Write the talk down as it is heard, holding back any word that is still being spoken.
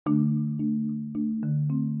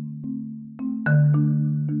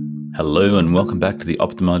Hello and welcome back to the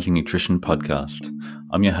Optimizing Nutrition podcast.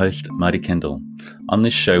 I'm your host, Marty Kendall. On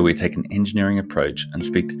this show, we take an engineering approach and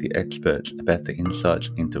speak to the experts about the insights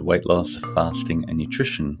into weight loss, fasting, and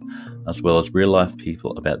nutrition, as well as real-life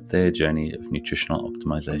people about their journey of nutritional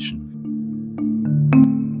optimization.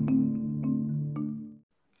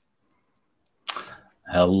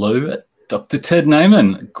 Hello, Dr. Ted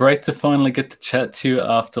Naiman. Great to finally get to chat to you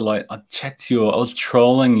after, I was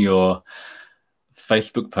trolling your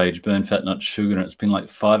Facebook page, Burn Fat Not Sugar, and it's been like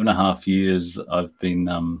 5.5 years I've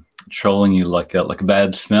been trolling you like a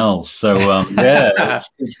bad smell. So yeah,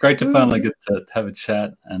 it's great to finally get to have a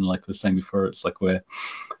chat. And like I was saying before, it's like we're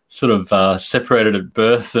sort of separated at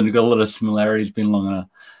birth and got a lot of similarities, been along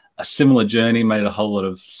a similar journey, made a whole lot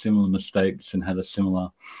of similar mistakes and had a similar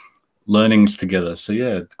learnings together. So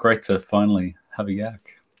yeah, it's great to finally have a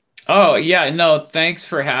yak. Oh yeah, no, thanks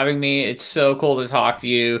for having me. It's so cool to talk to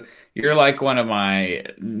you. You're like one of my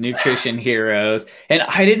nutrition heroes. And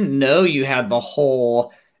I didn't know you had the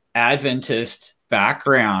whole Adventist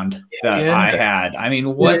background that I had. I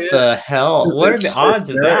mean, what the hell? What are the odds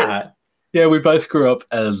of that? Yeah, we both grew up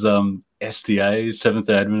as SDA, Seventh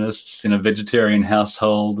Adventists, in a vegetarian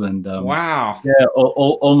household. And wow. Yeah,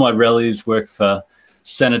 all my rellies work for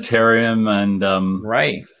sanitarium and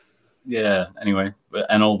right. Yeah, anyway,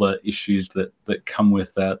 and all the issues that come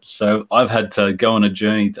with that. So I've had to go on a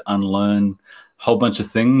journey to unlearn a whole bunch of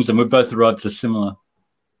things, and we both arrived at a similar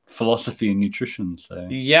philosophy in nutrition. So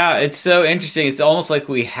yeah, it's so interesting. It's almost like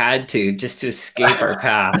we had to just to escape our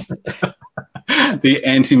past. The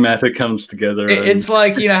antimatter comes together. It's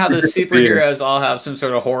like, you know, how the superheroes all have some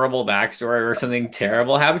sort of horrible backstory or something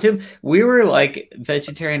terrible happened to them. We were like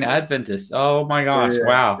vegetarian Adventists. Oh my gosh.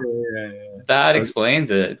 Wow. Yeah. That explains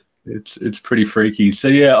it. It's pretty freaky. So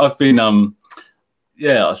yeah, I've been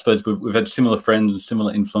I suppose we've had similar friends and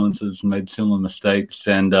similar influences and made similar mistakes.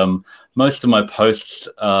 And most of my posts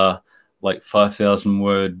are like 5,000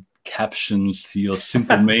 word captions to your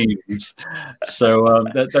simple memes. So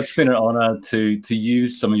that's been an honor to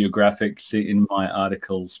use some of your graphics in my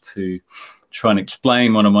articles to try and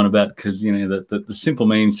explain what I'm on about, because you know the simple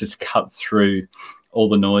memes just cut through all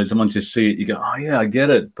the noise, and once you see it, you go, "Oh yeah, I get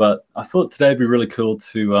it." But I thought today would be really cool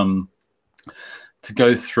to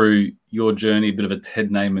go through your journey, a bit of a TED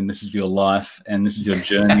name, and this is your life, and this is your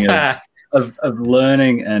journey of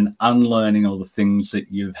learning and unlearning all the things that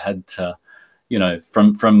you've had to, you know,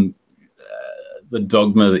 from the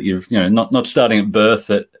dogma that you've, you know, not starting at birth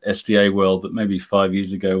at SDA World, but maybe 5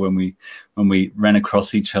 years ago when we ran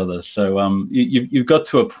across each other. So you've got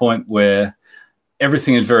to a point where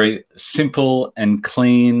everything is very simple and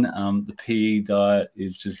clean. The PE diet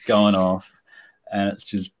is just going off, and it's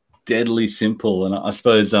just deadly simple. And I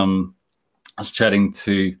suppose I was chatting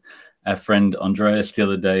to our friend Andreas the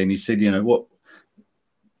other day, and he said,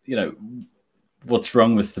 what's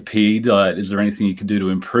wrong with the PE diet? Is there anything you could do to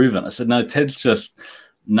improve it? I said, no, Ted's just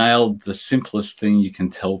nailed the simplest thing you can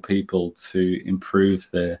tell people to improve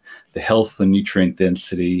their health and nutrient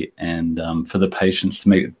density, and for the patients to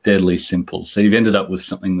make it deadly simple. So you've ended up with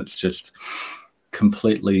something that's just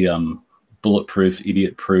completely bulletproof,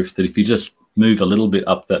 idiot proof, that if you just move a little bit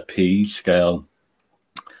up that PE scale,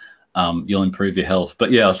 you'll improve your health.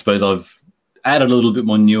 But yeah, I suppose I've added a little bit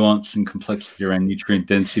more nuance and complexity around nutrient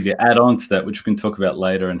density to add on to that, which we can talk about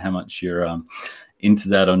later, and how much you're into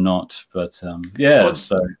that or not. But so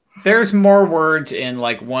there's more words in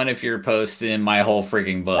like one of your posts than my whole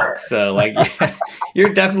freaking book. So like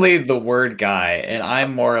you're definitely the word guy, and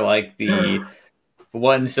I'm more like the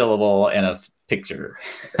one syllable and a picture.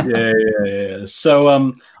 Yeah.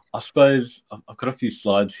 So I suppose I've got a few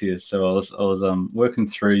slides here. So I was working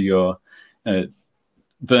through your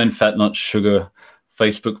Burn Fat Not Sugar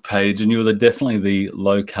Facebook page, and you were definitely the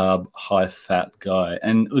low carb, high fat guy,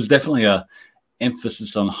 and it was definitely a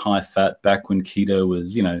emphasis on high fat back when keto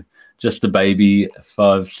was, you know, just a baby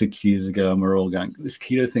 5-6 years ago, and we're all going, this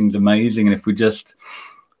keto thing's amazing, and if we just,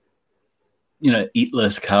 you know, eat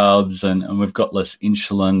less carbs and we've got less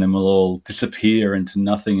insulin, then we'll all disappear into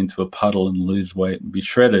nothing, into a puddle, and lose weight and be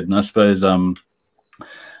shredded. And I suppose then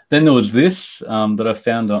there was this that I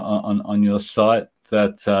found on your site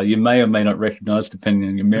that you may or may not recognize depending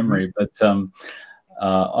on your memory, but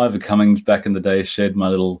Ivor Cummings back in the day shared my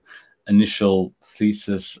little initial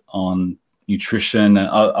thesis on nutrition.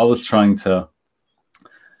 I was trying to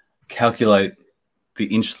calculate the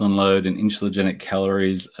insulin load and insulinogenic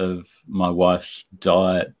calories of my wife's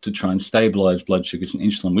diet to try and stabilize blood sugars and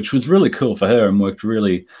insulin, which was really cool for her and worked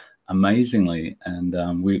really amazingly.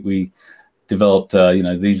 And we developed,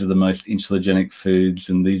 these are the most insulinogenic foods,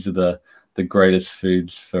 and these are the the greatest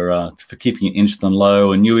foods for keeping your insulin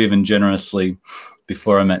low. And you even generously,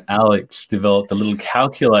 before I met Alex, developed a little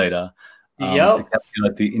calculator to Yep.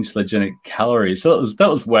 calculate the insulinogenic calories. So that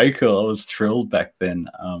was way cool. I was thrilled back then.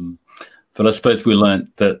 But I suppose we learned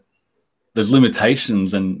that there's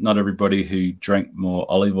limitations, and not everybody who drank more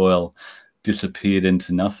olive oil disappeared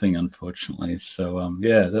into nothing, unfortunately. So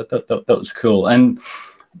yeah, that was cool. And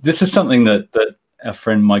this is something that our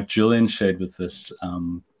friend Mike Julian shared with us.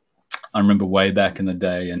 I remember way back in the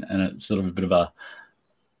day, and it's sort of a bit of a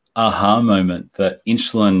aha moment that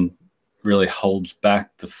insulin really holds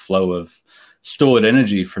back the flow of stored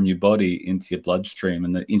energy from your body into your bloodstream,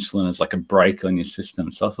 and the insulin is like a brake on your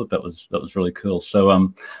system. So I thought that was really cool.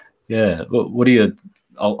 So yeah, what do you?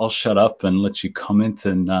 I'll shut up and let you comment.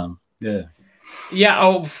 And yeah. Yeah.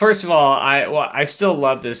 Oh, first of all, I still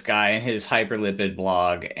love this guy and his hyperlipid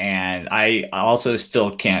blog, and I also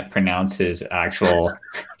still can't pronounce his actual.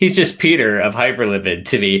 He's just Peter of Hyperlipid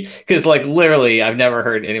to me, because like literally, I've never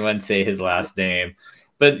heard anyone say his last name.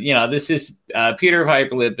 But this is Peter of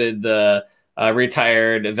Hyperlipid, the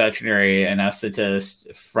retired veterinary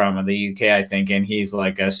anesthetist from the UK, I think, and he's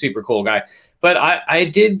like a super cool guy. But I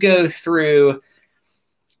did go through.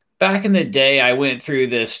 Back in the day, I went through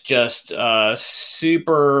this just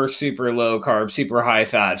super, super low carb, super high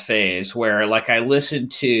fat phase where like I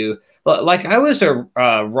listened to, like I was a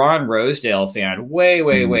Ron Rosedale fan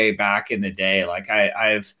way back in the day. Like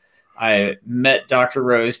I met Dr.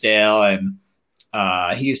 Rosedale, and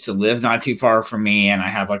he used to live not too far from me, and I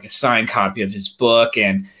have like a signed copy of his book,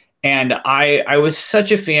 and I was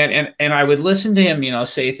such a fan, and I would listen to him,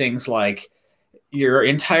 say things like, your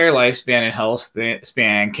entire lifespan and health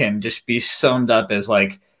span can just be summed up as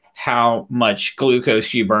like how much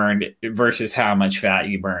glucose you burned versus how much fat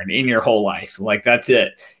you burned in your whole life. Like that's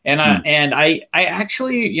it. And I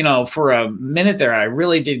actually, for a minute there, I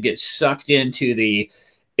really did get sucked into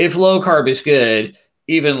if low carb is good,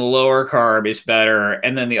 even lower carb is better.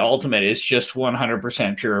 And then the ultimate is just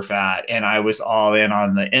 100% pure fat. And I was all in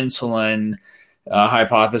on the insulin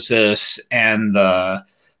hypothesis and the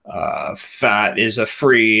fat is a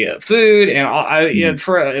free food, and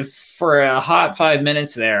for a hot 5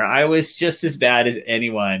 minutes there, I was just as bad as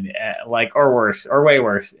anyone, like or worse, or way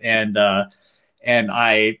worse, and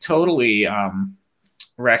I totally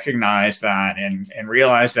recognized that and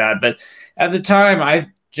realized that. But at the time, I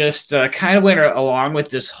just kind of went along with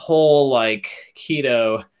this whole like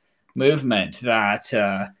keto movement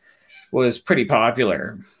that was pretty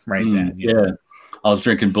popular right then. Yeah, I was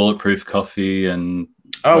drinking bulletproof coffee and.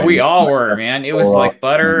 Oh, we all were, man. It was like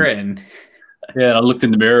butter and. Yeah, I looked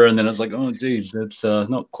in the mirror and then I was like, oh, geez, that's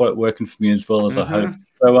not quite working for me as well as I hoped.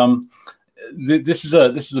 So this is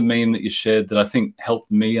a meme that you shared that I think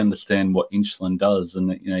helped me understand what insulin does.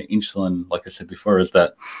 And insulin, like I said before, is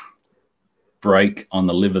that brake on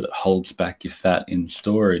the liver that holds back your fat in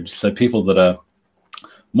storage. So people that are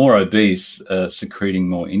more obese are secreting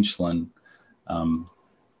more insulin,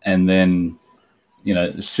 and then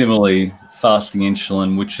similarly, fasting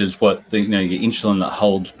insulin, which is what your insulin that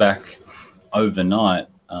holds back overnight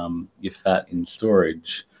your fat in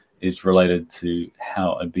storage, is related to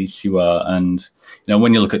how obese you are. And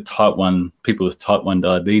when you look at people with type 1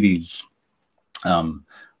 diabetes, I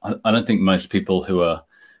don't think most people who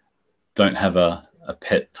don't have a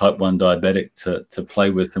pet type 1 diabetic to play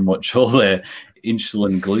with and watch all their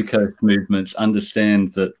insulin glucose movements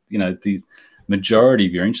understand that the majority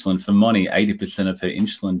of your insulin, for Moni, 80% of her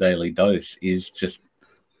insulin daily dose is just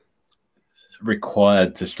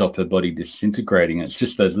required to stop her body disintegrating. It's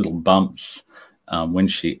just those little bumps when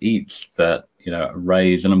she eats that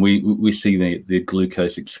raise, and we see the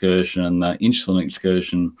glucose excursion and the insulin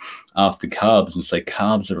excursion after carbs, and say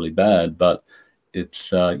carbs are really bad, but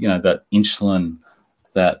it's that insulin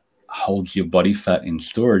that holds your body fat in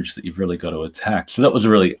storage that you've really got to attack. So that was a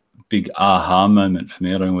really big aha moment for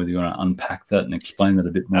me. I don't know whether you want to unpack that and explain that a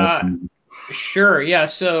bit more for me. Sure. Yeah.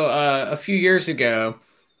 So a few years ago,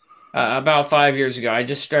 about 5 years ago, I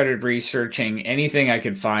just started researching anything I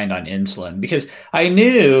could find on insulin because I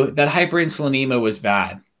knew that hyperinsulinemia was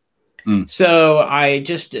bad. So I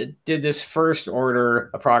just did this first order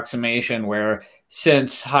approximation where,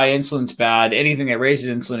 since high insulin's bad, anything that raises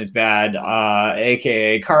insulin is bad,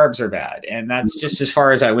 aka carbs are bad. And that's just as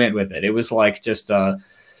far as I went with it. It was like just a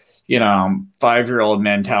 5-year-old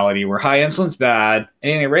mentality where high insulin's bad,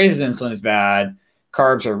 anything that raises insulin is bad,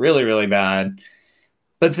 carbs are really, really bad.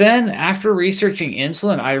 But then after researching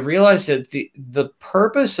insulin, I realized that the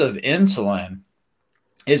purpose of insulin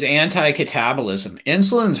is anti-catabolism.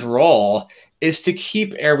 Insulin's role is to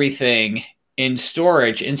keep everything in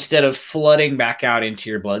storage instead of flooding back out into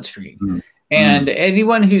your bloodstream. And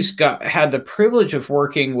anyone who's had the privilege of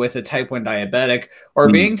working with a type 1 diabetic or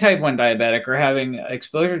being type 1 diabetic or having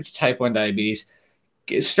exposure to type 1 diabetes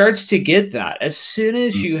starts to get that. As soon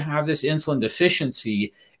as you have this insulin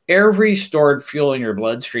deficiency, every stored fuel in your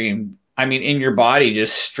bloodstream, I mean, in your body,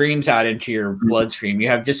 just streams out into your bloodstream. You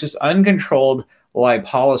have just this uncontrolled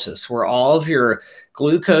lipolysis where all of your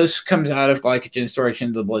glucose comes out of glycogen storage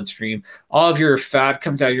into the bloodstream. All of your fat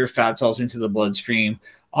comes out of your fat cells into the bloodstream.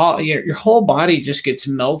 Your whole body just gets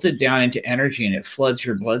melted down into energy and it floods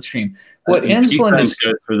your bloodstream. What insulin is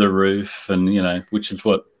go through the roof, and which is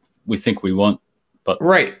what we think we want. But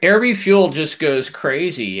right, every fuel just goes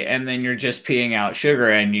crazy, and then you're just peeing out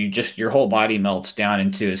sugar, and your whole body melts down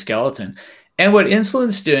into a skeleton. And what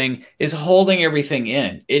insulin's doing is holding everything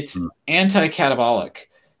in. It's anti-catabolic,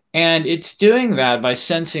 and it's doing that by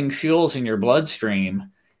sensing fuels in your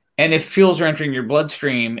bloodstream. And if fuels are entering your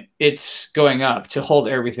bloodstream, it's going up to hold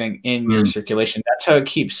everything in your circulation. That's how it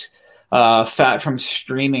keeps fat from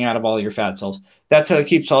streaming out of all your fat cells. That's how it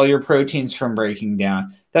keeps all your proteins from breaking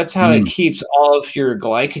down. That's how it keeps all of your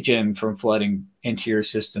glycogen from flooding into your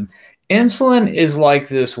system. Insulin is like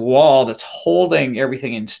this wall that's holding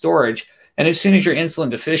everything in storage. And as soon as you're insulin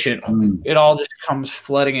deficient, it all just comes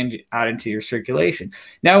flooding out into your circulation.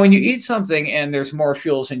 Now, when you eat something and there's more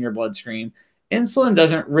fuels in your bloodstream, insulin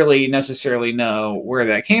doesn't really necessarily know where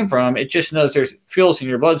that came from. It just knows there's fuels in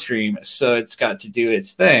your bloodstream, so it's got to do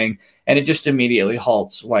its thing, and it just immediately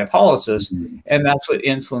halts lipolysis. And that's what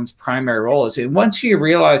insulin's primary role is. And once you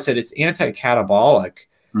realize that it's anti-catabolic,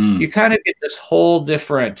 you kind of get this whole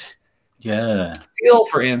different feel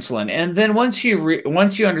for insulin. And then once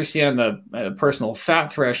you understand the personal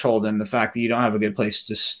fat threshold and the fact that you don't have a good place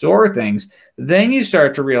to store things, then you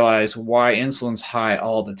start to realize why insulin's high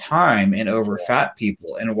all the time in over fat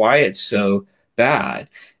people and why it's so bad.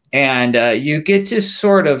 And you get to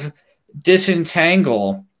sort of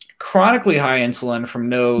disentangle chronically high insulin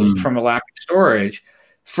from a lack of storage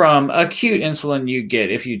from acute insulin you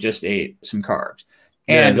get if you just ate some carbs.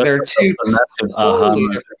 And they're two totally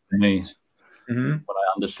different things. When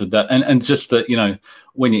I understood that. And just that,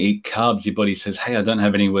 when you eat carbs, your body says, hey, I don't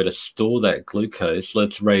have anywhere to store that glucose.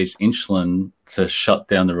 Let's raise insulin to shut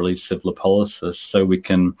down the release of lipolysis so we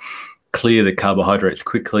can clear the carbohydrates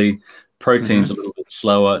quickly. Protein's a little bit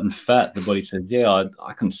slower. And fat, the body says, yeah,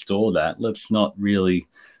 I can store that. Let's not really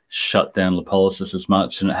shut down lipolysis as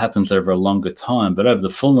much. And it happens over a longer time. But over the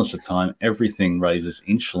fullness of time, everything raises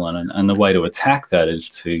insulin. And the way to attack that is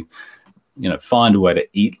to find a way to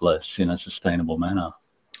eat less in a sustainable manner.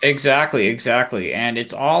 Exactly. And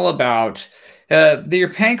it's all about your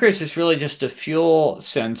pancreas is really just a fuel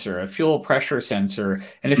sensor, a fuel pressure sensor.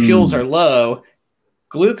 And if fuels are low,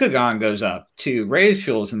 glucagon goes up to raise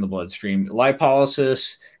fuels in the bloodstream,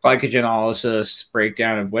 lipolysis, glycogenolysis,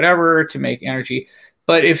 breakdown of whatever to make energy.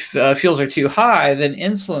 But if fuels are too high, then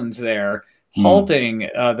insulin's there halting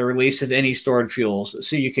the release of any stored fuels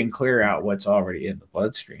so you can clear out what's already in the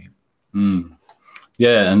bloodstream.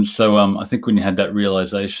 Yeah, and so I think when you had that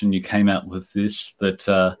realization, you came out with this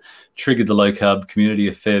that triggered the low carb community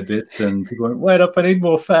a fair bit, and people went, "Wait up, I need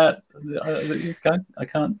more fat. I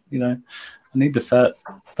can't, I need the fat."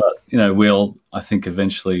 But we'll, I think,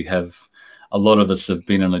 eventually have a lot of us have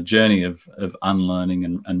been on a journey of unlearning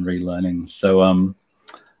and relearning. So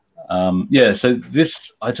so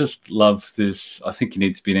this, I just love this. I think you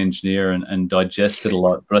need to be an engineer and digest it a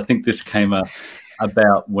lot, but I think this came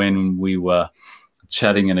about when we were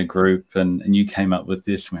chatting in a group and you came up with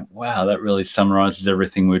this and went, wow, that really summarizes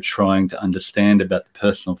everything we're trying to understand about the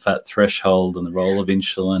personal fat threshold and the role of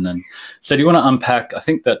insulin. And so do you want to unpack, I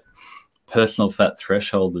think that personal fat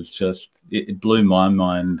threshold is just, it blew my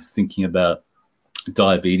mind thinking about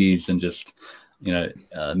diabetes and just,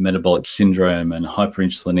 metabolic syndrome and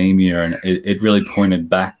hyperinsulinemia. And it really pointed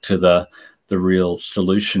back to the real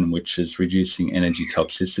solution, which is reducing energy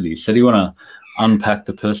toxicity. So do you want to unpack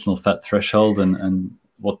the personal fat threshold and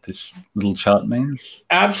what this little chart means?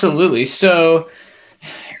 Absolutely. So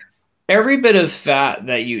every bit of fat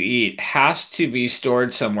that you eat has to be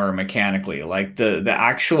stored somewhere mechanically. Like the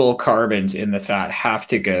actual carbons in the fat have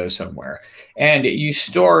to go somewhere. And you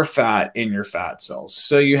store fat in your fat cells.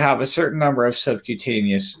 So you have a certain number of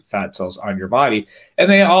subcutaneous fat cells on your body, and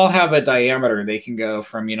they all have a diameter. They can go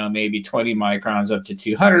from, maybe 20 microns up to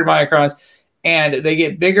 200 microns. And they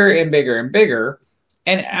get bigger and bigger and bigger.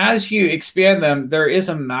 And as you expand them, there is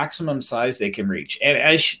a maximum size they can reach. And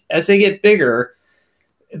as they get bigger,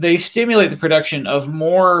 they stimulate the production of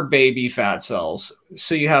more baby fat cells.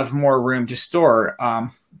 So you have more room to store.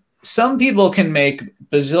 some people can make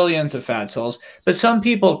bazillions of fat cells, but some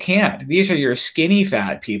people can't. These are your skinny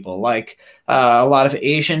fat people, like a lot of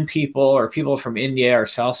Asian people or people from India or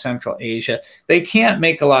South Central Asia. They can't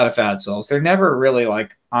make a lot of fat cells. They're never really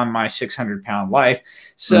like on my 600-pound life.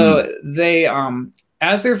 So they,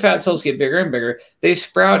 as their fat cells get bigger and bigger, they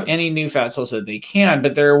sprout any new fat cells that they can,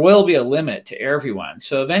 but there will be a limit to everyone.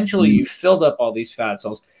 So eventually you've filled up all these fat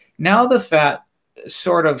cells. Now the fat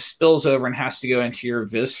sort of spills over and has to go into your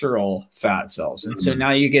visceral fat cells. And so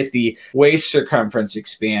now you get the waist circumference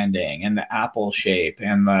expanding and the apple shape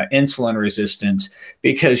and the insulin resistance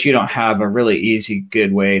because you don't have a really easy,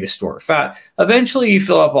 good way to store fat. Eventually you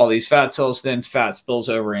fill up all these fat cells, then fat spills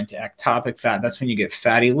over into ectopic fat. That's when you get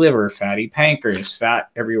fatty liver, fatty pancreas,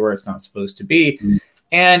 fat everywhere it's not supposed to be.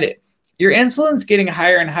 And your insulin's getting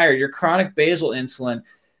higher and higher, your chronic basal insulin,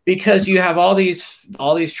 because you have all these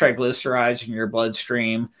triglycerides in your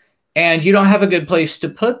bloodstream and you don't have a good place to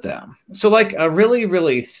put them. So like a really,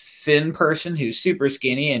 really thin person who's super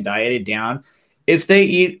skinny and dieted down, if they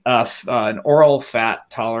eat an oral fat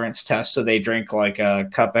tolerance test, so they drink like a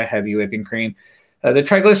cup of heavy whipping cream, the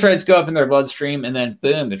triglycerides go up in their bloodstream and then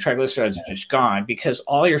boom, the triglycerides are just gone because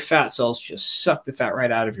all your fat cells just suck the fat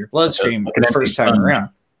right out of your bloodstream the first time around.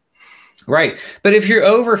 Right. But if you're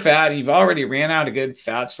over fat, you've already ran out of good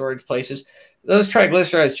fat storage places, those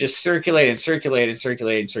triglycerides just circulate and circulate and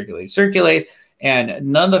circulate and circulate and circulate. And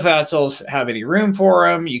none of the fat cells have any room for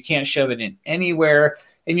them. You can't shove it in anywhere.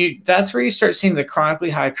 And that's where you start seeing the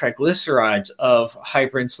chronically high triglycerides of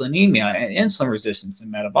hyperinsulinemia and insulin resistance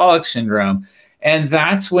and metabolic syndrome. And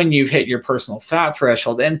that's when you've hit your personal fat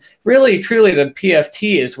threshold. And really, truly, the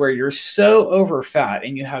PFT is where you're so over fat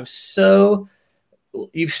and you've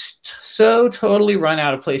so totally run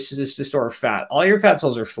out of places to store fat. All your fat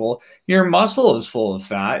cells are full. Your muscle is full of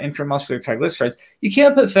fat, intramuscular triglycerides. You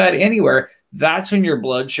can't put fat anywhere. That's when your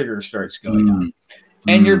blood sugar starts going up.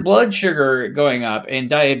 And your blood sugar going up and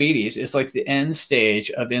diabetes is like the end stage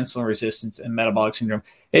of insulin resistance and metabolic syndrome.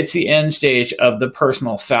 It's the end stage of the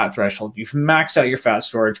personal fat threshold. You've maxed out your fat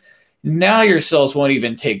storage. Now your cells won't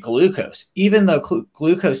even take glucose. Even though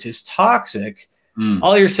glucose is toxic,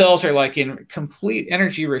 all your cells are like in complete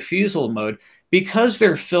energy refusal mode because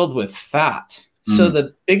they're filled with fat. So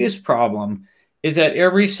the biggest problem is that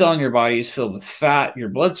every cell in your body is filled with fat. Your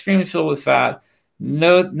bloodstream is filled with fat.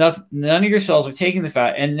 None of your cells are taking the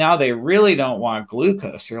fat. And now they really don't want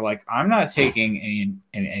glucose. They're like, I'm not taking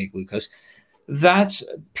any glucose. That's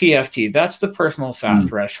PFT. That's the personal fat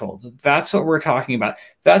threshold. That's what we're talking about.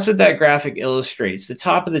 That's what that graphic illustrates. The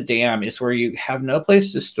top of the dam is where you have no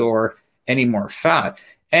place to store any more fat.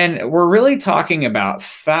 And we're really talking about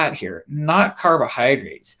fat here, not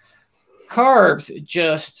carbohydrates. Carbs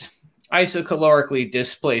just isocalorically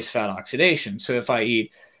displace fat oxidation. So if I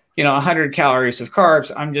eat, 100 calories of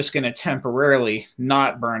carbs, I'm just going to temporarily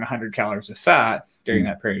not burn 100 calories of fat during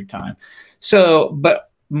that period of time. So,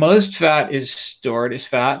 but most fat is stored as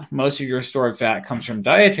fat. Most of your stored fat comes from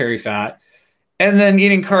dietary fat. And then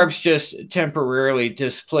eating carbs just temporarily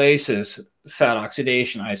displaces fat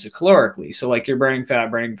oxidation isocalorically. So like you're burning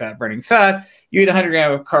fat. You eat 100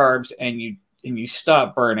 grams of carbs and you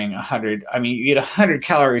stop burning 100. I mean, you eat 100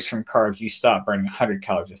 calories from carbs, you stop burning 100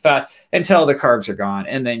 calories of fat until the carbs are gone,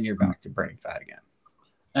 and then you're back to burning fat again.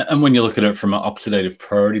 And when you look at it from an oxidative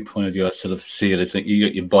priority point of view, I sort of see it as that you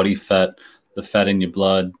got your body fat, the fat in your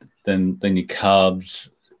blood, then your carbs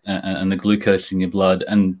and the glucose in your blood,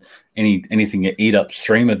 and anything you eat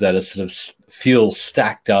upstream of that is sort of fuel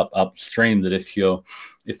stacked up upstream. That if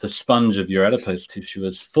the sponge of your adipose tissue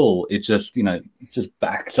is full, it just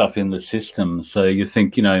backs up in the system. So you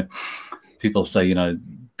think, people say,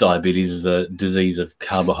 diabetes is a disease of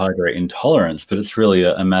carbohydrate intolerance, but it's really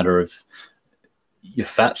a matter of your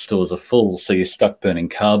fat stores are full, so you're stuck burning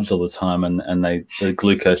carbs all the time, and the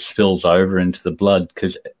glucose spills over into the blood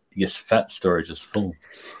because yes, fat storage is full.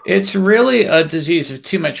 It's really a disease of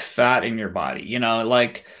too much fat in your body.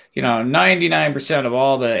 99% of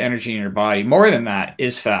all the energy in your body, more than that,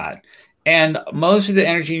 is fat. And most of the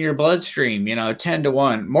energy in your bloodstream, 10 to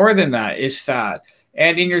 1, more than that is fat.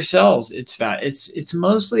 And in your cells, it's fat. It's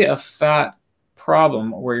mostly a fat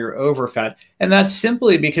problem where you're over fat. And that's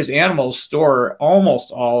simply because animals store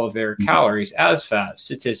almost all of their calories as fat,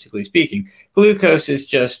 statistically speaking. Glucose is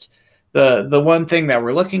just the one thing that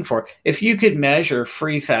we're looking for. If you could measure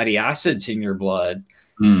free fatty acids in your blood,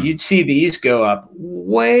 you'd see these go up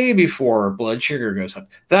way before blood sugar goes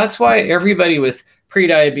up. That's why everybody with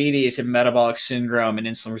prediabetes and metabolic syndrome and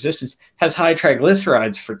insulin resistance has high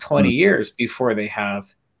triglycerides for 20 years before they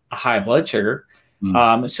have a high blood sugar.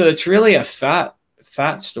 So it's really a fat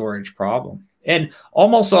storage problem. And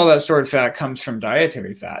almost all that stored fat comes from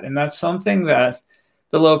dietary fat. And that's something that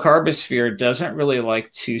the low carbosphere doesn't really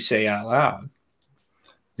like to say out loud.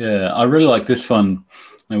 Yeah, I really like this one.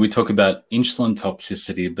 We talk about insulin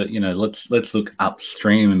toxicity, but let's look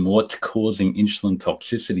upstream and what's causing insulin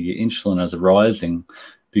toxicity. Your insulin is rising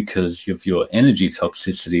because of your energy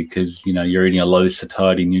toxicity, because you're eating a low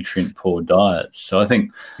satiety, nutrient poor diet. So I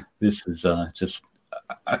think this is just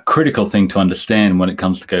a critical thing to understand when it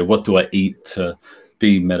comes to what do I eat to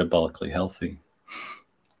be metabolically healthy.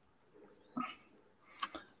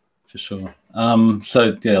 For sure.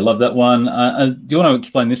 So yeah, I love that one. Do you want to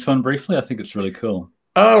explain this one briefly? I think it's really cool.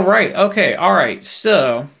 Oh, right. Okay. All right.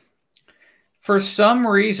 So for some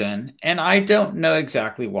reason, and I don't know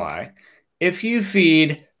exactly why, if you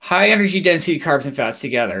feed high energy density carbs and fats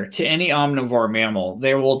together to any omnivore mammal,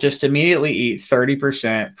 they will just immediately eat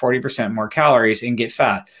 30%, 40% more calories and get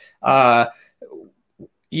fat.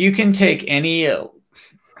 You can take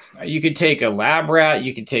you could take a lab rat,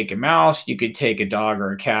 you could take a mouse, you could take a dog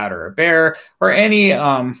or a cat or a bear or any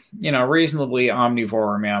reasonably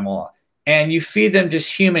omnivore mammal, and you feed them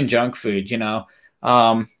just human junk food,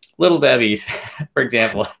 Little Debbie's, for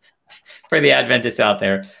example, for the Adventists out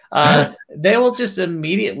there. They will just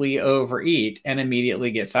immediately overeat and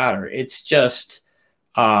immediately get fatter. It's just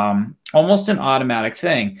almost an automatic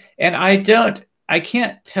thing. And I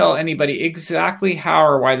can't tell anybody exactly how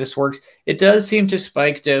or why this works. It does seem to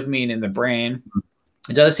spike dopamine in the brain.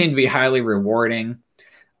 It does seem to be highly rewarding.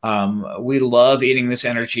 We love eating this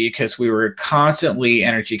energy because we were constantly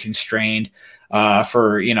energy constrained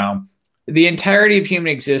for, the entirety of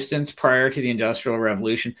human existence prior to the Industrial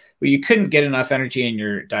Revolution. Where you couldn't get enough energy in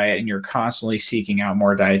your diet and you're constantly seeking out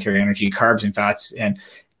more dietary energy, carbs and fats. And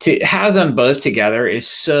to have them both together is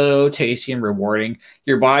so tasty and rewarding.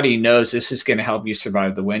 Your body knows this is going to help you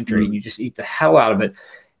survive the winter, and you just eat the hell out of it.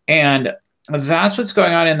 And that's what's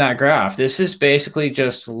going on in that graph. This is basically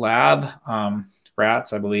just lab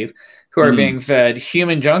rats, I believe, who are being fed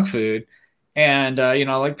human junk food, and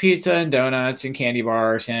like pizza and donuts and candy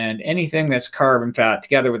bars and anything that's carb and fat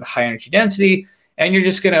together with a high energy density, and you're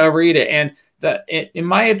just going to overeat it. And that, in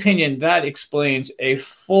my opinion, that explains a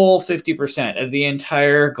full 50% of the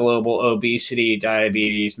entire global obesity,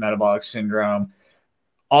 diabetes, metabolic syndrome,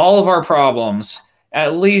 all of our problems.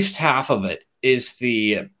 At least half of it is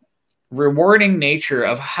the rewarding nature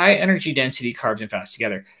of high energy density carbs and fats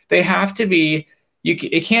together. They have to be,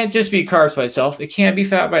 it can't just be carbs by itself. It can't be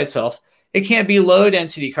fat by itself. It can't be low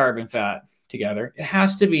density carb and fat together. It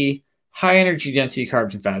has to be high energy density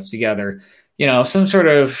carbs and fats together. Some sort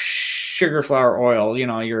of sugar, flour, oil,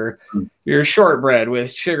 your shortbread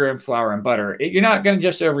with sugar and flour and butter. You're not going to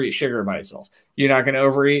just overeat sugar by itself. You're not going to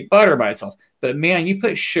overeat butter by itself. But man, you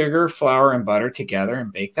put sugar, flour, and butter together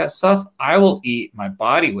and bake that stuff, I will eat my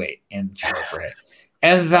body weight in shortbread.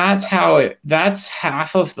 And that's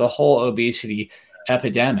half of the whole obesity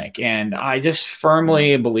epidemic. And I just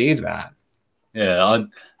firmly believe that. Yeah,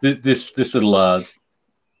 this little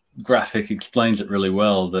graphic explains it really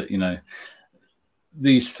well, that,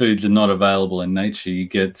 these foods are not available in nature. You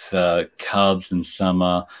get carbs in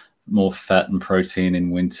summer, more fat and protein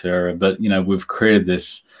in winter. But, we've created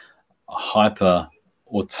this hyper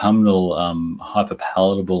autumnal, hyper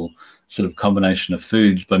palatable sort of combination of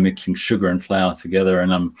foods by mixing sugar and flour together.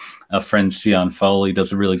 And our friend Sian Foley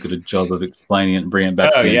does a really good job of explaining it and bringing it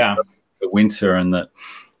back to the winter, and that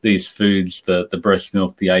these foods, the breast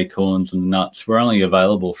milk, the acorns and the nuts, were only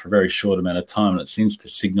available for a very short amount of time. And it seems to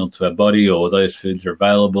signal to our body, or those foods are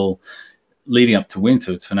available leading up to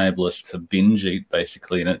winter to enable us to binge eat,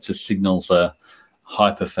 basically. And it just signals a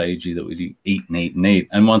hyperphagy that we eat and eat and eat.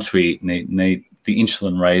 And once we eat and eat and eat, the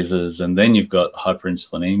insulin raises, and then you've got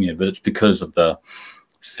hyperinsulinemia. But it's because of the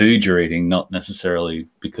food you're eating, not necessarily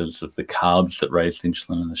because of the carbs that raised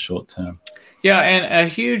insulin in the short term. Yeah, and a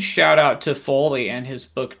huge shout out to Foley and his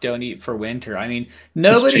book "Don't Eat for Winter." I mean,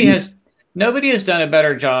 nobody has done a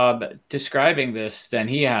better job describing this than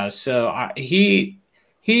he has. So he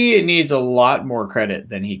needs a lot more credit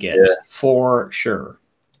than he gets, for sure.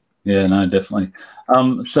 Yeah, no, definitely.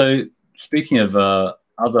 So speaking of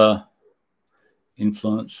other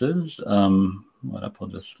influences, I'll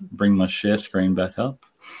just bring my share screen back up.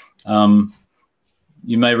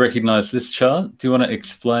 You may recognize this chart. Do you want to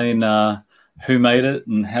explain who made it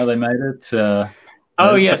and how they made it?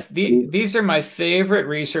 Yes. These are my favorite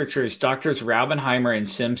researchers, Doctors Raubenheimer and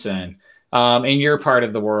Simpson, in your part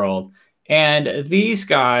of the world. And these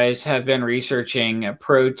guys have been researching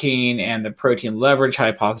protein and the protein leverage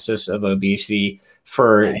hypothesis of obesity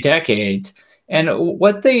for decades. And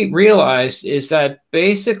what they realized is that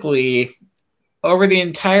basically over the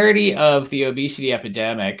entirety of the obesity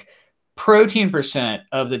epidemic, protein percent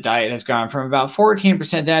of the diet has gone from about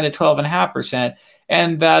 14% down to 12.5%.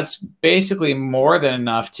 And that's basically more than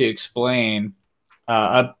enough to explain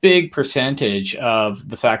a big percentage of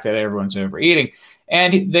the fact that everyone's overeating.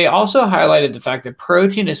 And they also highlighted the fact that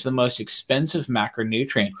protein is the most expensive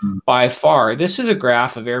macronutrient by far. This is a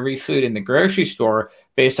graph of every food in the grocery store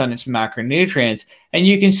based on its macronutrients. And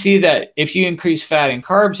you can see that if you increase fat and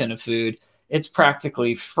carbs in a food, it's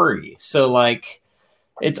practically free. So like,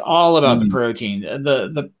 it's all about the protein.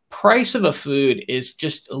 The price of a food is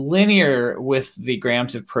just linear with the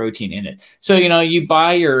grams of protein in it. So, you know, you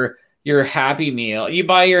buy your Happy Meal, you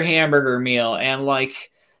buy your hamburger meal, and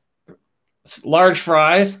like large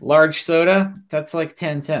fries, large soda, that's like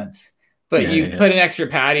 10 cents. But you put an extra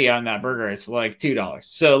patty on that burger, it's like $2.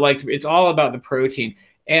 So like, it's all about the protein.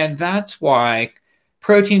 And that's why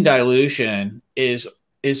protein dilution is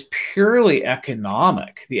purely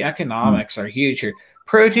economic. The economics are huge here.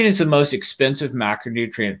 Protein is the most expensive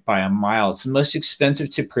macronutrient by a mile. It's the most expensive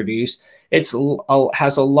to produce. It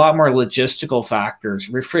has a lot more logistical factors,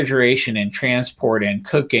 refrigeration and transport and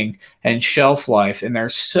cooking and shelf life. And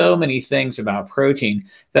there's so many things about protein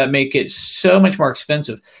that make it so much more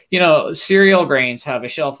expensive. You know, cereal grains have a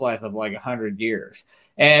shelf life of like 100 years.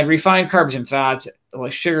 And refined carbs and fats,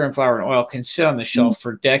 like sugar and flour and oil, can sit on the shelf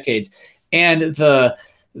for decades. And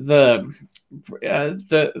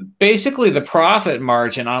basically the profit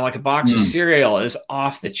margin on like a box of cereal is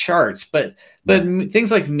off the charts, but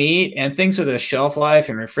things like meat and things with a shelf life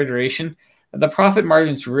and refrigeration, the profit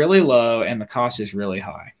margin is really low and the cost is really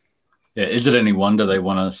high. Yeah, is it any wonder they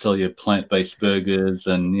want to sell you plant-based burgers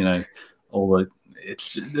and, you know, all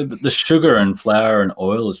the sugar and flour and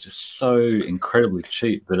oil is just so incredibly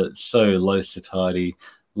cheap, but it's so low satiety,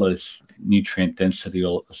 low nutrient density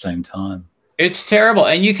all at the same time. It's terrible.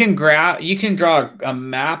 And you can draw a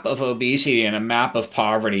map of obesity and a map of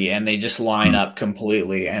poverty, and they just line up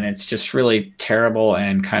completely. And it's just really terrible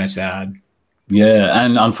and kind of sad. Yeah.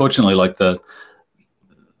 And unfortunately, like the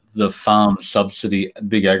farm subsidy,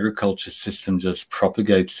 big agriculture system just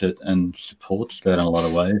propagates it and supports that in a lot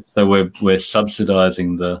of ways. So we're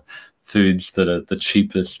subsidizing the foods that are the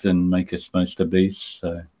cheapest and make us most obese.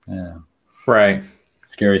 So yeah. Right.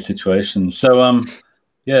 Scary situation. So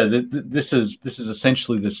yeah, this is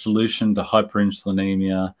essentially the solution to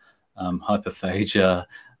hyperinsulinemia, hyperphagia,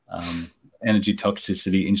 energy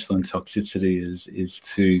toxicity, insulin toxicity is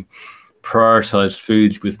to prioritize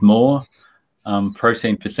foods with more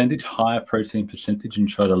protein percentage, higher protein percentage, and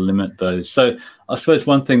try to limit those. So I suppose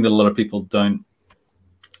one thing that a lot of people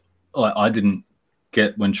I didn't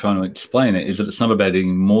get when trying to explain it is that it's not about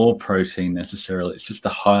eating more protein necessarily. It's just a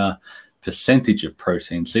higher percentage of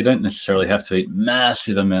protein. So you don't necessarily have to eat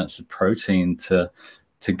massive amounts of protein to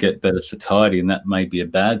get better satiety, and that may be a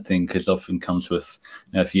bad thing because often comes with,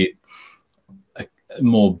 you know, if you eat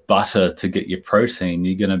more butter to get your protein,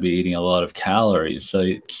 you're going to be eating a lot of calories. So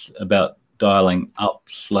it's about dialing up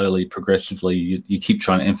slowly, progressively. You keep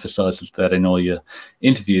trying to emphasize that in all your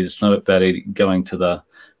interviews. It's not about going to the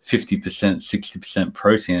 50%, 60%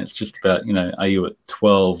 protein. It's just about, you know, are you at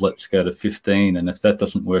 12? Let's go to 15. And if that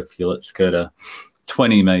doesn't work for you, let's go to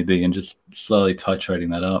 20 maybe, and just slowly titrating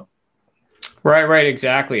that up. Right,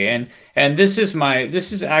 exactly. And this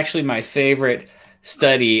is actually my favorite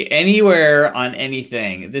study anywhere on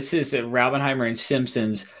anything. This is Raubenheimer and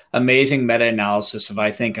Simpson's amazing meta-analysis of,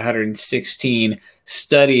 I think, 116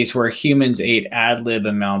 studies where humans ate ad lib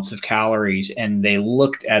amounts of calories, and they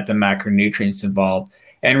looked at the macronutrients involved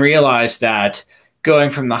and realized that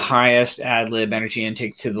going from the highest ad lib energy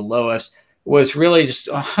intake to the lowest was really just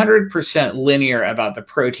 100% linear about the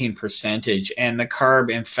protein percentage, and the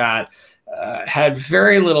carb and fat had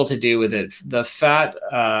very little to do with it. The fat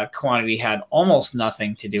quantity had almost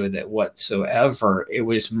nothing to do with it whatsoever. It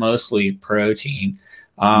was mostly protein.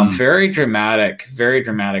 Very dramatic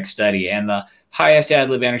study. And the highest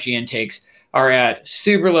ad lib energy intakes are at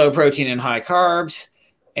super low protein and high carbs,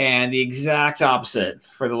 and the exact opposite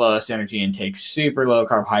for the lowest energy intake, super low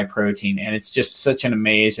carb, high protein. And it's just such an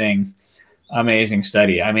amazing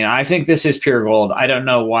study. I mean, I think this is pure gold. I don't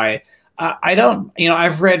know why.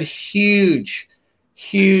 I've read huge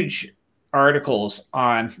articles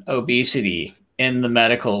on obesity in the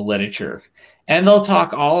medical literature, and they'll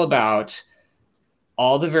talk all about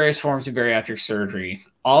all the various forms of bariatric surgery,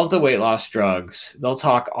 all of the weight loss drugs. They'll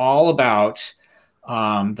talk all about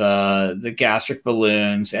the gastric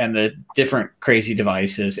balloons and the different crazy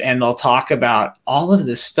devices, and they'll talk about all of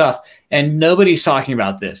this stuff, and nobody's talking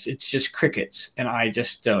about this. It's just crickets, and I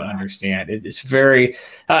just don't understand. It's very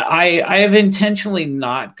I have intentionally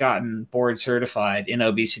not gotten board certified in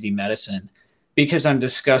obesity medicine because I'm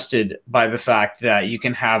disgusted by the fact that you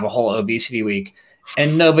can have a whole obesity week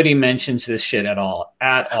and nobody mentions this shit at all.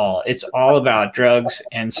 It's all about drugs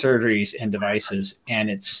and surgeries and devices. And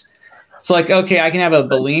it's like, okay, I can have a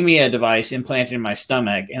bulimia device implanted in my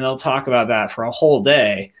stomach, and they'll talk about that for a whole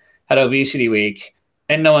day at obesity week,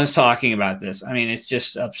 and no one's talking about this. I mean, it's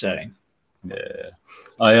just upsetting. Yeah.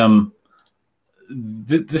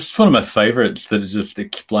 This is one of my favorites that just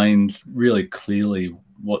explains really clearly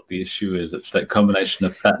what the issue is. It's that combination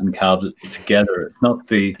of fat and carbs together. It's not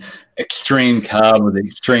the extreme carb or the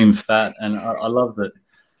extreme fat. And I love that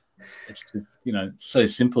it's just, so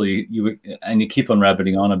simply you keep on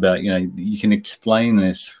rabbiting on about, you can explain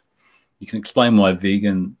this. You can explain why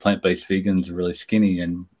plant-based vegans are really skinny,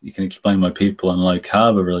 and you can explain why people on low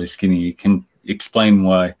carb are really skinny. You can explain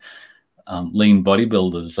why lean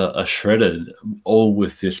bodybuilders are shredded, all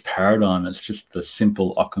with this paradigm. It's just the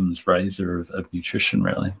simple Occam's razor of nutrition,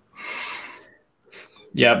 really.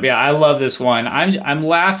 Yeah, I love this one. I'm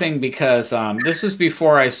laughing because this was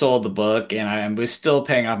before I sold the book, and I was still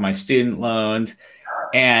paying off my student loans.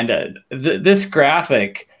 And this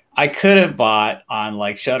graphic I could have bought on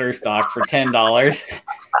like Shutterstock for $10,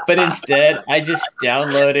 but instead I just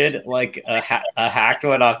downloaded like a hacked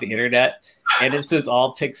one off the internet. And it's just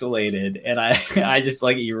all pixelated, and I just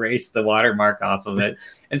like erased the watermark off of it.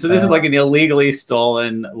 And so this is like an illegally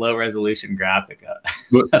stolen low resolution graphic.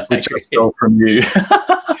 Which I stole from you.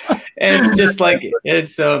 And it's just like,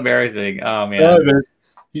 it's so embarrassing. Oh man. No,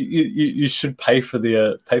 you should pay for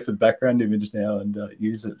the background image now and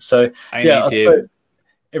use it. So I need to.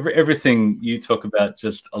 Everything you talk about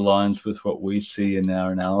just aligns with what we see in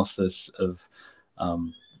our analysis of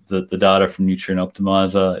the data from Nutrient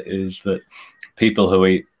Optimizer, is that people who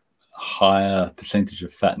eat higher percentage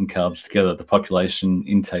of fat and carbs together, the population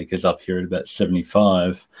intake is up here at about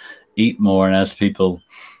 75, eat more. And as people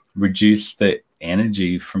reduce their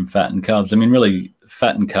energy from fat and carbs, I mean, really,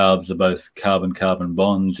 fat and carbs are both carbon-carbon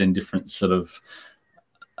bonds in different sort of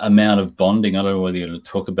amount of bonding. I don't know whether you're going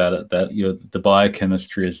to talk about it, that the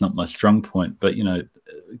biochemistry is not my strong point, but,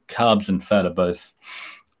 carbs and fat are both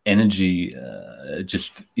energy,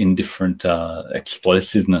 just in different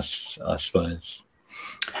explosiveness, I suppose.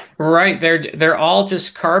 Right. They're all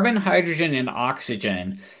just carbon, hydrogen, and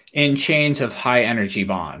oxygen in chains of high energy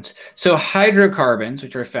bonds. So hydrocarbons,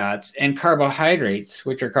 which are fats, and carbohydrates,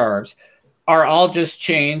 which are carbs, are all just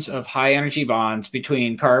chains of high energy bonds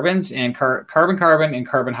between carbons and carbon and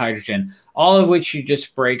carbon hydrogen, all of which you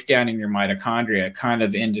just break down in your mitochondria kind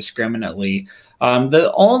of indiscriminately.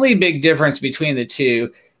 The only big difference between the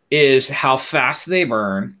two is how fast they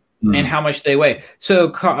burn and how much they weigh. So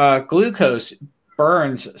glucose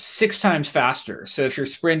burns 6 times faster. So if you're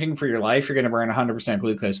sprinting for your life, you're going to burn 100%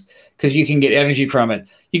 glucose because you can get energy from it.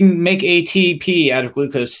 You can make ATP out of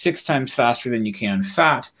glucose 6 times faster than you can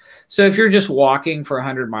fat. So if you're just walking for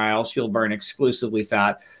 100 miles, you'll burn exclusively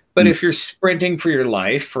fat. But if you're sprinting for your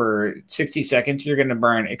life for 60 seconds, you're going to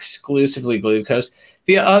burn exclusively glucose.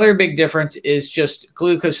 The other big difference is just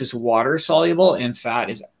glucose is water soluble and fat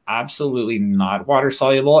is absolutely not water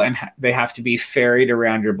soluble, and they have to be ferried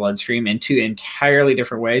around your bloodstream in 2 entirely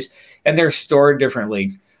different ways, and they're stored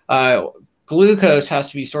differently. Glucose has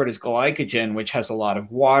to be stored as glycogen, which has a lot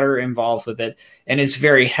of water involved with it, and it's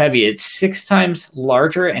very heavy. It's 6 times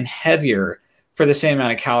larger and heavier for the same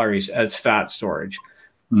amount of calories as fat storage.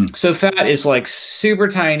 So fat is like super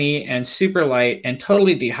tiny and super light and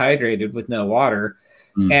totally dehydrated with no water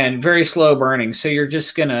and very slow burning. So you're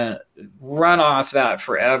just going to run off that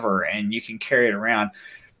forever and you can carry it around.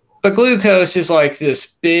 But glucose is like this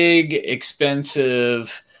big,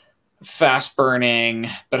 expensive, fast burning,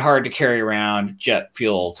 but hard to carry around jet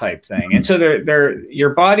fuel type thing. And so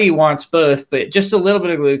your body wants both, but just a little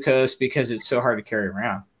bit of glucose because it's so hard to carry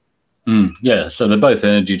around. Yeah, so they're both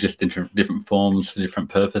energy, just different forms for different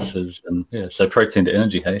purposes, and yeah, so protein to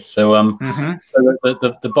energy. Hey, so so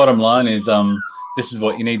the bottom line is this is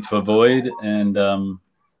what you need to avoid, and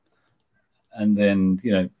then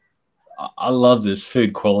I love this.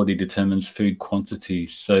 Food quality determines food quantity.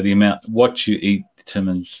 So the amount what you eat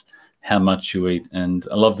determines how much you eat, and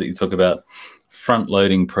I love that you talk about front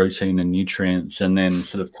loading protein and nutrients, and then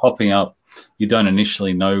sort of topping up. You don't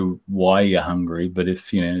initially know why you're hungry, but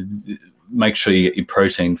if make sure you get your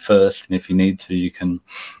protein first, and if you need to, you can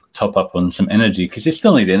top up on some energy because you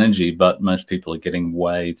still need energy, but most people are getting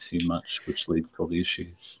way too much, which leads to all the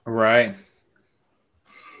issues. Right.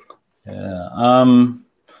 Yeah.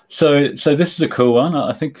 So this is a cool one.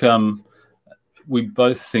 I think we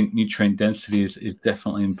both think nutrient density is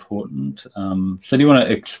definitely important. So do you want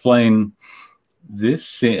to explain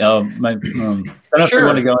this? Maybe I don't know if you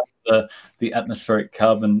want to go into the atmospheric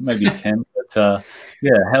carbon. Maybe you can. But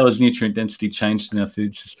yeah, how has nutrient density changed in our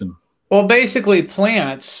food system? Well, basically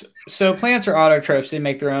plants. So plants are autotrophs. They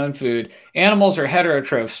make their own food. Animals are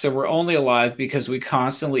heterotrophs. So we're only alive because we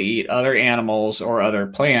constantly eat other animals or other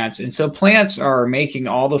plants. And so plants are making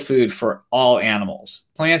all the food for all animals.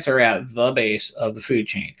 Plants are at the base of the food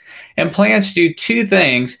chain. And plants do two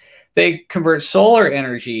things. They convert solar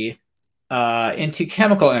energy into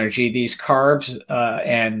chemical energy, these carbs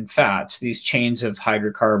and fats, these chains of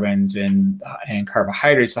hydrocarbons and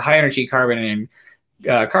carbohydrates, the high energy carbon and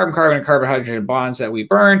carbon and carbon hydrogen bonds that we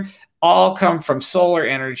burn all come from solar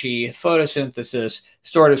energy, photosynthesis,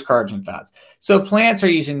 stored as carbs and fats. So plants are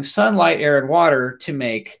using sunlight, air, and water to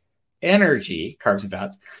make energy, carbs and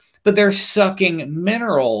fats, but they're sucking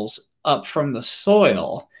minerals up from the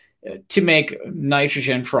soil to make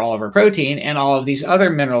nitrogen for all of our protein and all of these other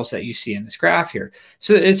minerals that you see in this graph here.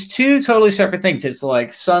 So it's two totally separate things. It's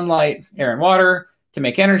like sunlight, air, and water to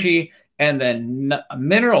make energy, and then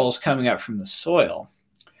minerals coming up from the soil.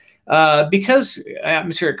 Because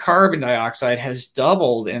atmospheric carbon dioxide has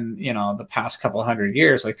doubled in the past couple hundred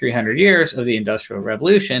years, like 300 years of the Industrial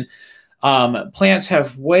Revolution, plants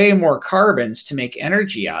have way more carbons to make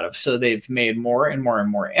energy out of. So they've made more and more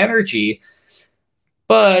and more energy,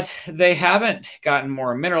 but they haven't gotten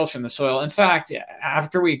more minerals from the soil. In fact,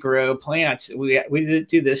 after we grow plants, we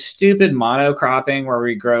do this stupid monocropping where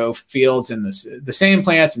we grow fields in the same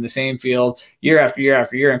plants in the same field year after year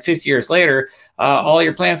after year, and 50 years later, all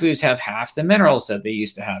your plant foods have half the minerals that they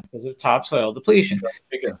used to have because of topsoil depletion.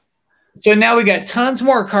 So now we got tons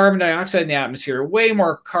more carbon dioxide in the atmosphere, way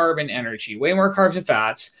more carbon energy, way more carbs and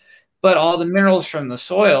fats, but all the minerals from the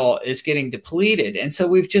soil is getting depleted. And so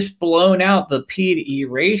we've just blown out the P to E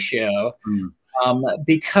ratio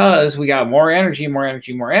because we got more energy,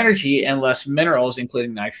 and less minerals,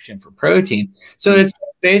 including nitrogen for protein. So it's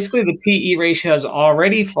basically the PE ratio has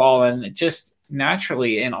already fallen just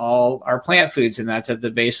naturally in all our plant foods, and that's at the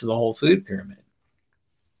base of the whole food pyramid.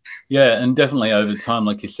 Yeah, and definitely over time,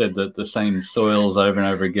 like you said, the same soils over and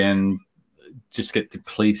over again just get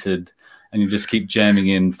depleted, and you just keep jamming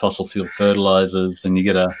in fossil fuel fertilizers, and you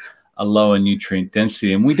get a lower nutrient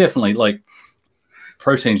density. And we definitely, like,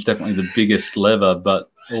 protein's definitely the biggest lever, but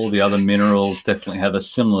all the other minerals definitely have a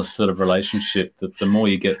similar sort of relationship, that the more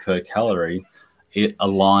you get per calorie, it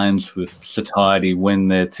aligns with satiety when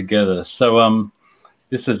they're together. So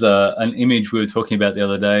this is an image we were talking about the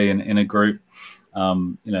other day in a group.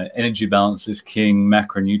 Energy balance is king,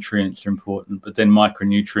 macronutrients are important, but then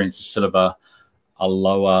micronutrients is sort of a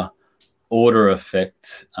lower order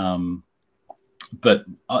effect. But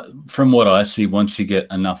from what I see, once you get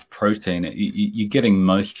enough protein, you're getting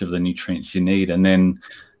most of the nutrients you need, and then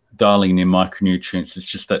dialing in your micronutrients is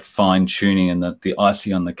just that fine tuning and the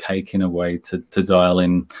icing on the cake in a way to dial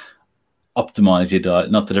in, optimize your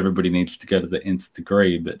diet. Not that everybody needs to go to the nth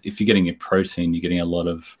degree, but if you're getting your protein, you're getting a lot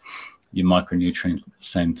of your micronutrients at the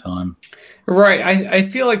same time. Right. I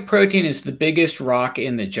feel like protein is the biggest rock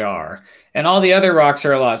in the jar, and all the other rocks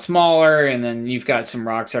are a lot smaller, and then you've got some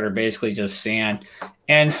rocks that are basically just sand.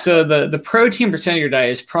 And so the protein percent of your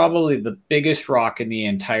diet is probably the biggest rock in the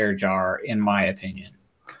entire jar, in my opinion.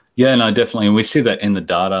 Yeah, no, definitely. And we see that in the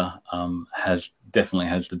data definitely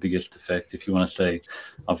has the biggest effect. If you want to say,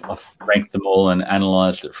 I've ranked them all and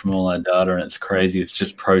analyzed it from all our data, and it's crazy. It's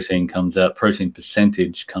just protein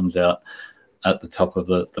percentage comes out at the top of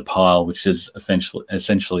the pile, which is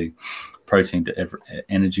essentially protein to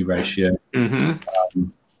energy ratio. Mm-hmm.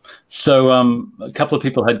 So a couple of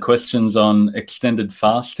people had questions on extended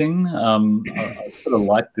fasting. I sort of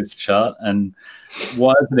like this chart. And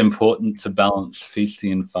why is it important to balance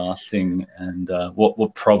feasting and fasting? And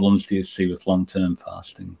what problems do you see with long-term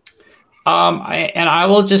fasting? I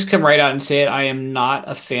will just come right out and say it. I am not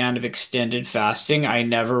a fan of extended fasting. I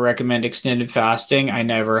never recommend extended fasting. I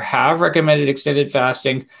never have recommended extended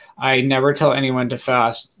fasting. I never tell anyone to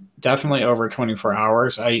fast definitely over 24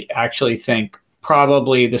 hours. I actually think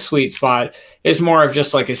probably the sweet spot is more of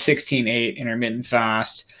just like a 16-8 intermittent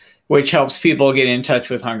fast, which helps people get in touch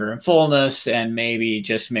with hunger and fullness and maybe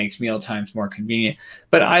just makes meal times more convenient.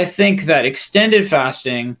 But I think that extended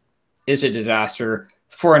fasting is a disaster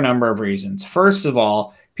for a number of reasons. First of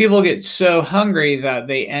all, people get so hungry that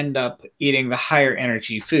they end up eating the higher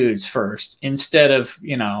energy foods first instead of,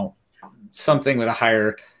 something with a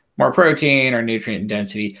higher, more protein or nutrient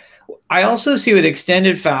density. I also see with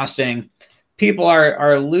extended fasting, people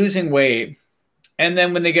are losing weight, and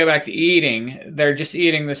then when they go back to eating, they're just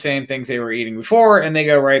eating the same things they were eating before, and they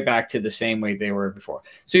go right back to the same weight they were before.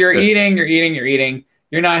 So you're eating.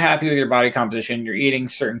 You're not happy with your body composition. You're eating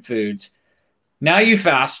certain foods. Now you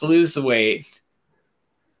fast, lose the weight.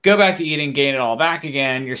 go back to eating, gain it all back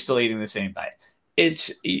again. You're still eating the same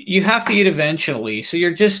diet. You have to eat eventually. So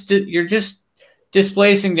you're just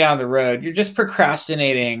displacing down the road. You're just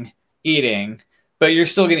procrastinating eating, but you're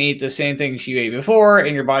still going to eat the same things you ate before,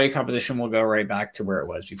 and your body composition will go right back to where it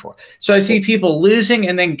was before. So I see people losing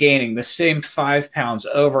and then gaining the same 5 pounds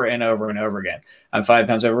over and over and over again. I'm 5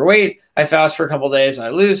 pounds overweight. I fast for a couple of days. I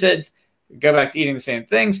lose it. Go back to eating the same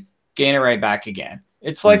things. Gain it right back again.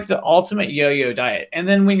 It's like the ultimate yo-yo diet. And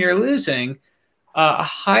then when you're losing, a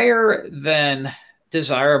higher than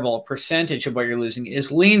desirable percentage of what you're losing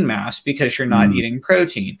is lean mass because you're not eating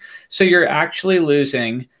protein. So you're actually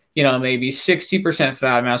losing, maybe 60%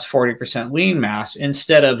 fat mass, 40% lean mass,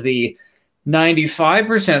 instead of the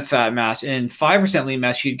 95% fat mass and 5% lean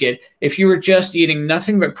mass you'd get if you were just eating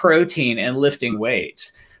nothing but protein and lifting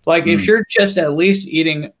weights. Like if you're just at least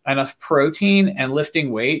eating enough protein and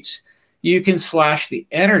lifting weights, you can slash the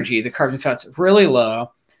energy, the carbs and fats really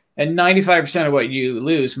low, and 95% of what you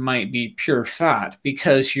lose might be pure fat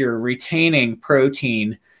because you're retaining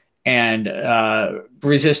protein, and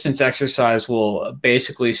resistance exercise will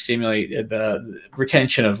basically stimulate the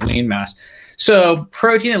retention of lean mass. So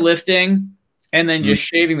protein and lifting and then just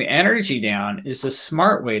shaving the energy down is the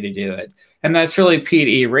smart way to do it. And that's really P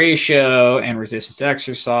to E ratio and resistance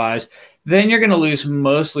exercise. Then you're going to lose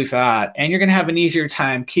mostly fat, and you're going to have an easier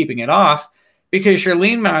time keeping it off because your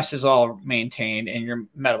lean mass is all maintained and your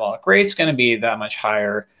metabolic rate is going to be that much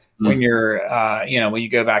higher when you're, when you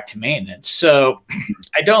go back to maintenance. So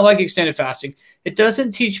I don't like extended fasting. It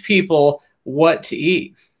doesn't teach people what to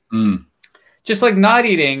eat. Just like not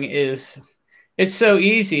eating it's so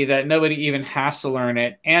easy that nobody even has to learn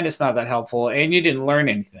it, and it's not that helpful, and you didn't learn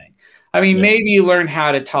anything. I mean, maybe you learn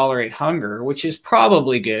how to tolerate hunger, which is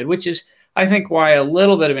probably good, which is, I think, why a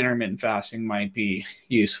little bit of intermittent fasting might be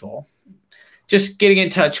useful. Just getting in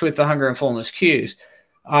touch with the hunger and fullness cues.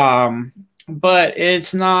 But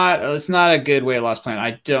it's not a good weight loss plan.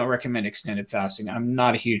 I don't recommend extended fasting. I'm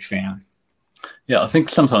not a huge fan. Yeah, I think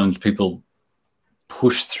sometimes people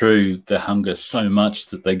push through their hunger so much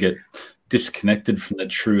that they get disconnected from the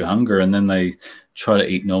true hunger, and then they try to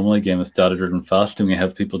eat normally again with data-driven fasting. We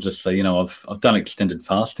have people just say, I've done extended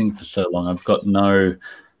fasting for so long, I've got no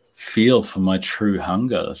feel for my true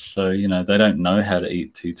hunger. So, they don't know how to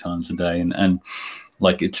eat 2 times a day. And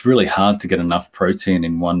like, it's really hard to get enough protein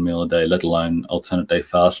in 1 meal a day, let alone alternate day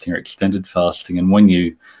fasting or extended fasting. And when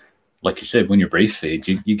you, like you said, when you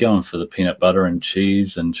breastfeed, you're going for the peanut butter and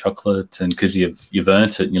cheese and chocolate, and because you've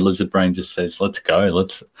earned it, and your lizard brain just says, let's go,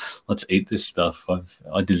 let's eat this stuff.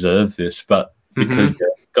 I deserve this. But because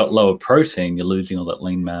you've got lower protein, you're losing all that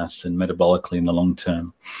lean mass, and metabolically in the long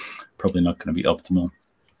term, probably not going to be optimal.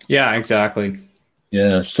 Yeah, exactly.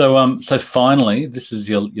 Yeah. So finally, this is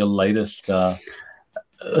your latest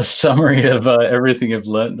summary of everything you've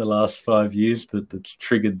learned in the last 5 years that's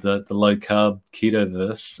triggered the low carb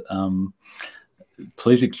ketoverse.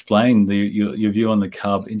 Please explain your view on the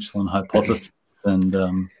carb insulin hypothesis. And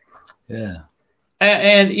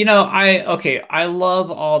I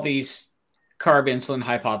love all these carb insulin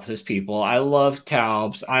hypothesis people. I love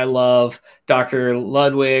Taubes. I love Dr.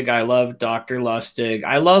 Ludwig. I love Dr. Lustig.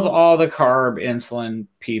 I love all the carb insulin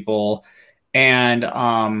people. And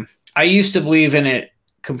I used to believe in it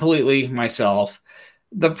completely myself.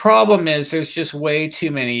 The problem is there's just way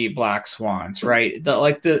too many black swans, right?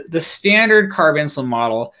 The standard carb insulin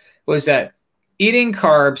model was that eating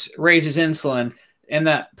carbs raises insulin, and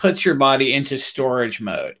that puts your body into storage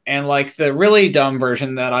mode. And like the really dumb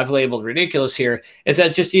version that I've labeled ridiculous here is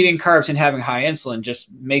that just eating carbs and having high insulin just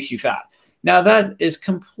makes you fat. Now that is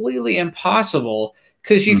completely impossible,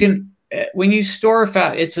 because you can, when you store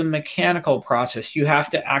fat, it's a mechanical process. You have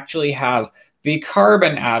to actually have the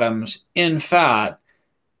carbon atoms in fat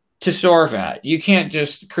to store fat. You can't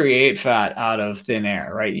just create fat out of thin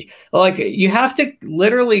air, right? Like, you have to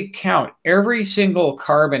literally count every single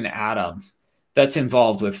carbon atom that's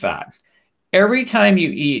involved with fat. Every time you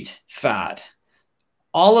eat fat,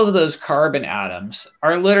 all of those carbon atoms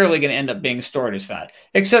are literally going to end up being stored as fat,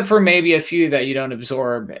 except for maybe a few that you don't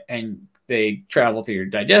absorb and they travel through your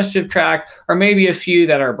digestive tract, or maybe a few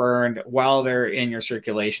that are burned while they're in your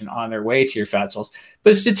circulation on their way to your fat cells.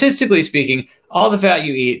 But statistically speaking, all the fat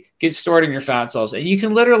you eat gets stored in your fat cells, and you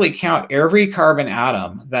can literally count every carbon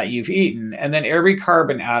atom that you've eaten, and then every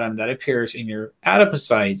carbon atom that appears in your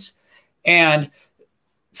adipocytes. And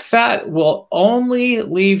fat will only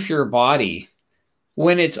leave your body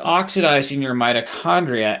when it's oxidized in your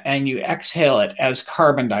mitochondria and you exhale it as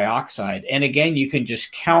carbon dioxide. And again, you can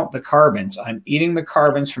just count the carbons. I'm eating the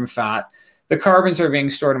carbons from fat. The carbons are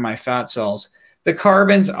being stored in my fat cells. the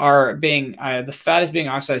carbons are being, the fat is being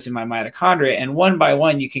oxidized in my mitochondria, and one by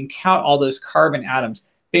one, you can count all those carbon atoms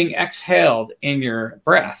being exhaled in your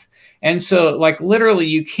breath. And so, like, literally,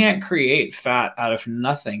 you can't create fat out of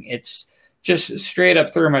nothing. It's just straight up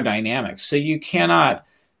thermodynamics. So you cannot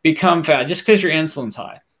become fat just because your insulin's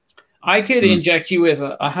high. I could inject you with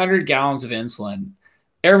 100 gallons of insulin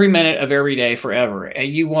every minute of every day forever,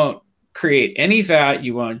 and you won't create any fat.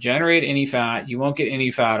 You won't generate any fat. You won't get any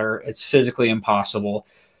fatter. It's physically impossible.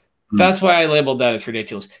 That's why I labeled that as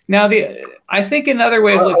ridiculous. Now, I think another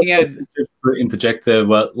way of looking at it, just to interject there,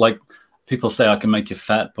 well, like people say I can make you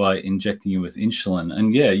fat by injecting you with insulin.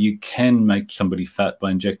 And yeah, you can make somebody fat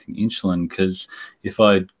by injecting insulin, because if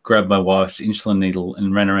I grabbed my wife's insulin needle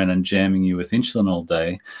and ran around and jamming you with insulin all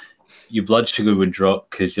day, your blood sugar would drop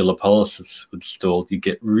because your lipolysis would stall. You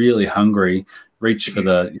get really hungry, reach for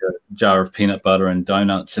the jar of peanut butter and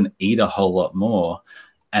donuts and eat a whole lot more.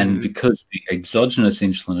 And because the exogenous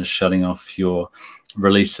insulin is shutting off your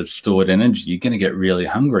release of stored energy, you're going to get really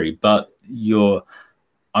hungry. But your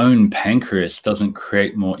own pancreas doesn't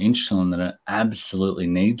create more insulin than it absolutely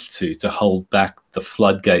needs to hold back the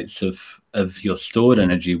floodgates of your stored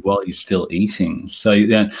energy while you're still eating.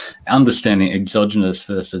 So understanding exogenous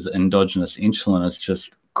versus endogenous insulin is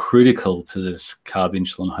just critical to this carb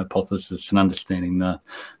insulin hypothesis and understanding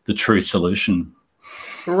the true solution.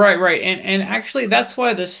 Right. And actually, that's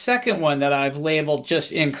why the second one that I've labeled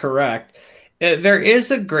just incorrect, there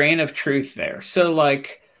is a grain of truth there. So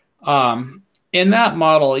like, in that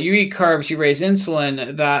model, you eat carbs, you raise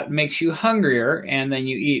insulin, that makes you hungrier, and then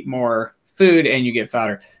you eat more food and you get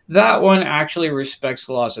fatter. That one actually respects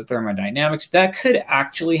the laws of thermodynamics. That could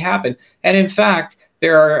actually happen. And in fact,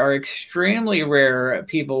 there are extremely rare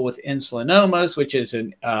people with insulinomas, which is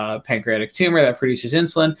a pancreatic tumor that produces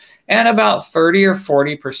insulin, and about 30 or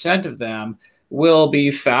 40% of them will be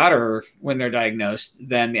fatter when they're diagnosed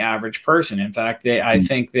than the average person. In fact, I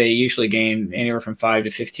think they usually gain anywhere from 5 to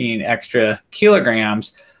 15 extra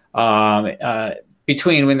kilograms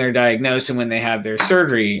between when they're diagnosed and when they have their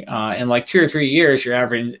surgery. In like 2 or 3 years, your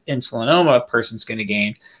average insulinoma person's going to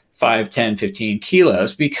gain 5, 10, 15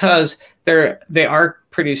 kilos because they are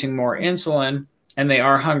producing more insulin and they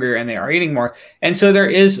are hungrier and they are eating more. And so there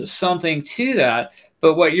is something to that.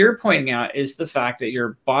 But what you're pointing out is the fact that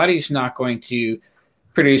your body's not going to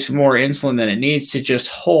produce more insulin than it needs to just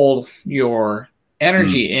hold your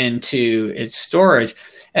energy into its storage.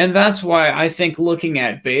 And that's why I think looking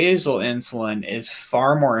at basal insulin is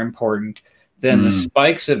far more important than the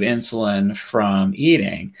spikes of insulin from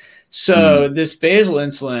eating. So this basal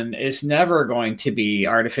insulin is never going to be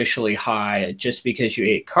artificially high just because you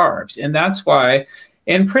ate carbs. And that's why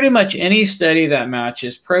in pretty much any study that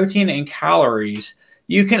matches protein and calories,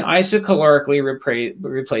 you can isocalorically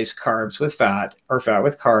replace carbs with fat or fat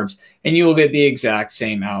with carbs, and you will get the exact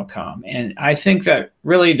same outcome. And I think that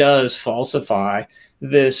really does falsify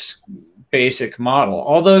this basic model.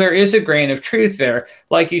 Although there is a grain of truth there.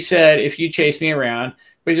 Like you said, if you chase me around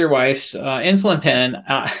with your wife's insulin pen,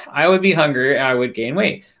 I would be hungry, I would gain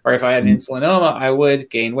weight. Or if I had an insulinoma, I would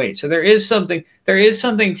gain weight. So there is something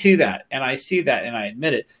to that, and I see that and I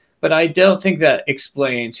admit it. But I don't think that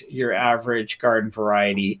explains your average garden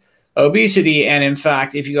variety obesity. And in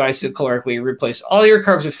fact, if you isocalorically replace all your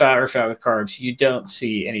carbs with fat or fat with carbs, you don't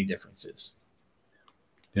see any differences.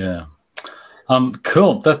 Yeah.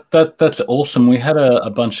 Cool. That's awesome. We had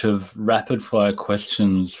a bunch of rapid fire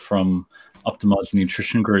questions from Optimizing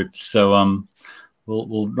Nutrition Group. So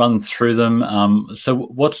we'll run through them. So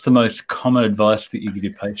what's the most common advice that you give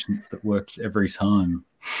your patients that works every time?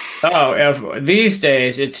 These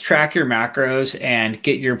days it's track your macros and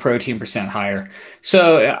get your protein percent higher.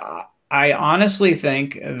 So I honestly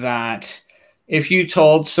think that if you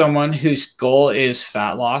told someone whose goal is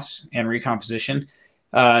fat loss and recomposition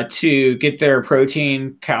to get their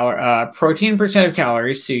protein percent of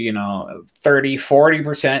calories to 30,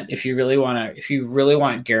 40%, if you really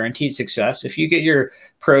want guaranteed success, if you get your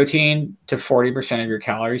protein to 40% of your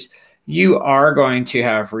calories, you are going to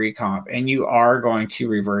have recomp, and you are going to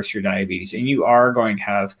reverse your diabetes, and you are going to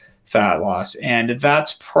have fat loss. And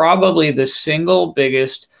that's probably the single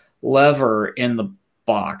biggest lever in the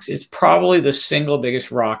box. It's probably the single biggest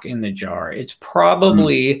rock in the jar. It's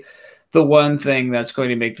probably the one thing that's going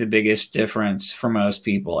to make the biggest difference for most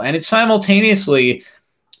people. And it's simultaneously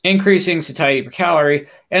increasing satiety per calorie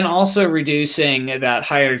and also reducing that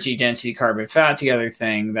high energy density carb and fat together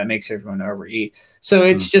thing that makes everyone overeat. So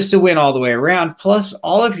it's just a win all the way around. Plus,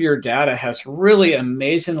 all of your data has really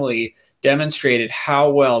amazingly demonstrated how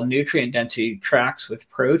well nutrient density tracks with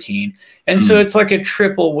protein. And so it's like a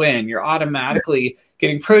triple win. You're automatically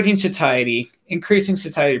getting protein satiety, increasing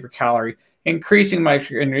satiety per calorie, increasing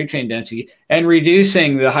micronutrient density, and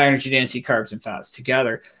reducing the high energy density carbs and fats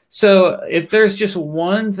together. So if there's just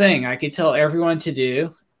one thing I could tell everyone to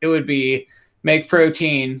do, it would be make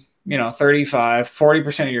protein, 35,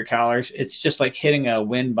 40% of your calories. It's just like hitting a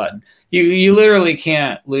win button. You literally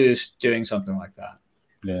can't lose doing something like that.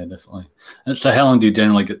 Yeah, definitely. And so how long do you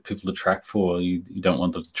generally get people to track for? You don't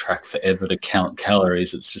want them to track forever to count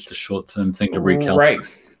calories. It's just a short-term thing to recalculate. Right.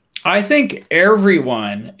 I think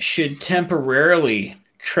everyone should temporarily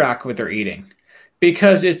track what they're eating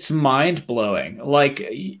because it's mind-blowing. Like,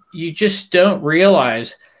 you just don't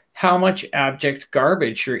realize how much abject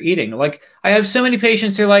garbage you're eating. Like, I have so many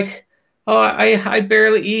patients who are like, oh, I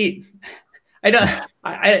barely eat.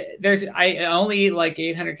 I only eat like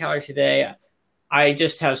 800 calories a day. I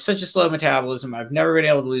just have such a slow metabolism. I've never been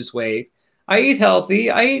able to lose weight. I eat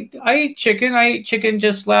healthy. I eat chicken. I ate chicken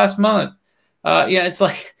just last month. It's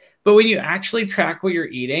like, but when you actually track what you're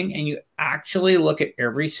eating and you actually look at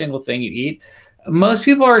every single thing you eat, most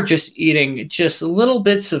people are just eating just little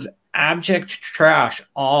bits of abject trash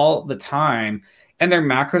all the time. And their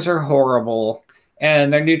macros are horrible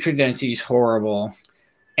and their nutrient density is horrible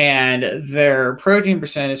and their protein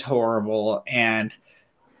percent is horrible. And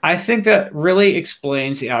I think that really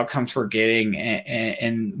explains the outcomes we're getting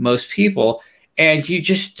in most people. And you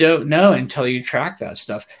just don't know until you track that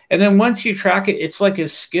stuff. And then once you track it, it's like a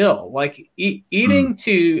skill. Like eating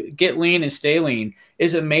to get lean and stay lean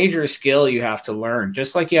is a major skill you have to learn.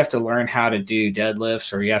 Just like you have to learn how to do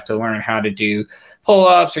deadlifts, or you have to learn how to do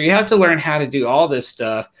pull-ups, or you have to learn how to do all this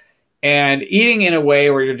stuff. And eating in a way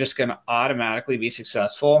where you're just going to automatically be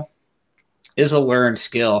successful is a learned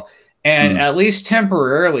skill. And at least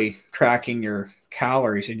temporarily tracking your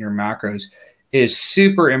calories and your macros is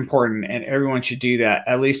super important, and everyone should do that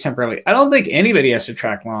at least temporarily. I don't think anybody has to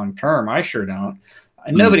track long term. I sure don't.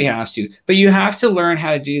 Nobody has to. But you have to learn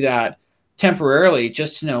how to do that temporarily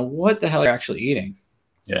just to know what the hell you're actually eating.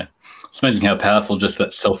 Yeah. It's amazing how powerful just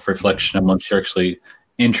that self-reflection, and once you're actually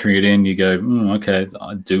entering it in, you go, okay,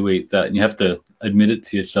 I do eat that. And you have to admit it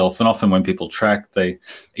to yourself. And often when people track, they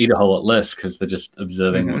eat a whole lot less because they're just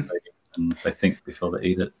observing what they eat and they think before they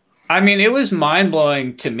eat it. I mean, it was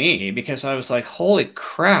mind-blowing to me because I was like, holy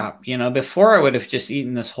crap, before I would have just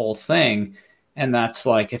eaten this whole thing, and that's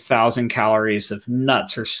like 1,000 calories of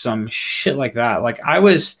nuts or some shit like that. Like I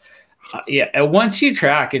was, once you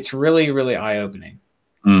track, it's really, really eye-opening.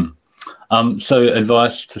 So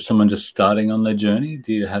advice to someone just starting on their journey,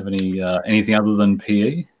 do you have anything other than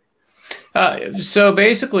PE? So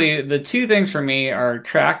basically the two things for me are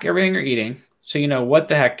track everything you're eating, so you know what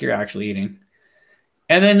the heck you're actually eating.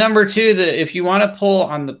 And then number two, if you want to pull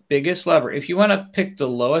on the biggest lever, if you want to pick the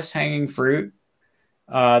lowest hanging fruit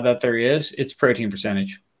that there is, it's protein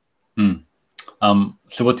percentage.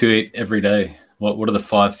 So what do you eat every day? What are the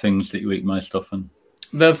 5 things that you eat most often?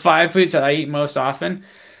 The 5 foods that I eat most often?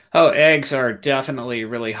 Oh, eggs are definitely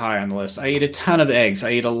really high on the list. I eat a ton of eggs.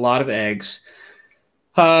 I eat a lot of eggs.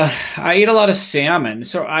 I eat a lot of salmon.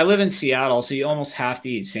 So I live in Seattle, so you almost have to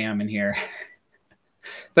eat salmon here.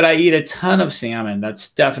 But I eat a ton of salmon. That's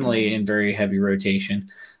definitely in very heavy rotation.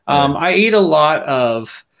 I eat a lot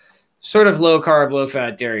of sort of low carb, low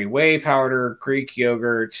fat dairy, whey powder, Greek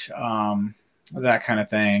yogurt, that kind of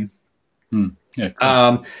thing. Yeah,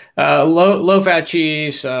 cool. Low fat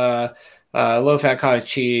cheese, low fat cottage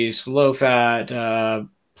cheese, low fat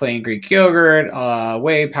plain Greek yogurt,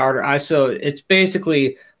 whey powder. So it's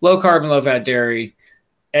basically low carb and low fat dairy,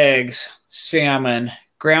 eggs, salmon,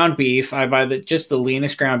 ground beef. I buy just the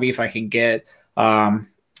leanest ground beef I can get.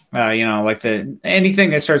 Like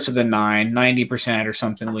anything that starts with a 90% or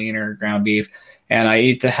something leaner ground beef, and I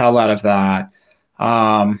eat the hell out of that.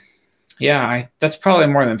 That's probably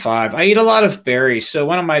more than 5. I eat a lot of berries. So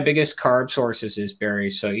one of my biggest carb sources is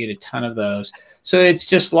berries. So I eat a ton of those. So it's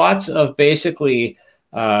just lots of basically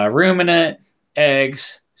ruminant,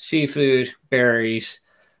 eggs, seafood, berries,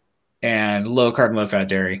 and low carb, low fat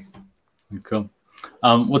dairy. Cool.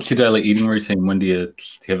 What's your daily eating routine? Do you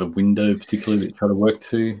have a window particularly that you try to work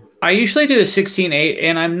to? I usually do a 16-8,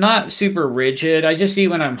 and I'm not super rigid. I just eat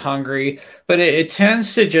when I'm hungry, but it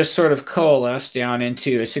tends to just sort of coalesce down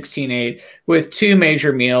into a 16-8 with 2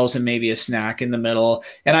 major meals and maybe a snack in the middle.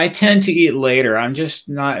 And I tend to eat later. I'm just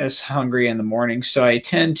not as hungry in the morning, so I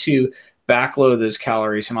tend to backload those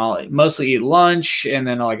calories, and I'll mostly eat lunch and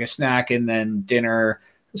then like a snack and then dinner,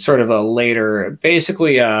 sort of a later,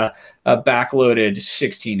 basically a backloaded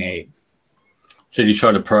 16-8. So you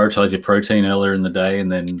try to prioritize your protein earlier in the day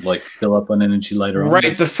and then like fill up on energy later on?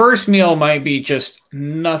 Right. The first meal might be just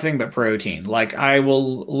nothing but protein. Like I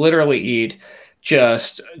will literally eat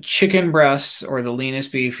just chicken breasts or the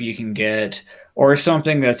leanest beef you can get, or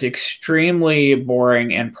something that's extremely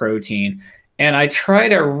boring and protein. And I try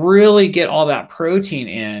to really get all that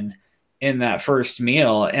protein in that first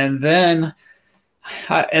meal. And then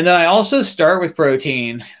I also start with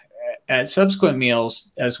protein at subsequent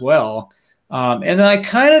meals as well. And then I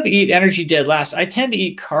kind of eat energy dead last. I tend to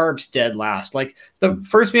eat carbs dead last. Like the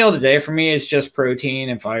first meal of the day for me is just protein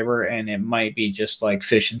and fiber, and it might be just like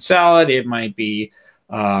fish and salad. It might be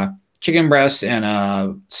chicken breasts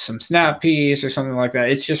and some snap peas or something like that.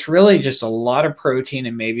 It's just really just a lot of protein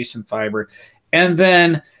and maybe some fiber. And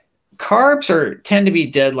then carbs tend to be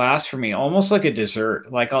dead last for me, almost like a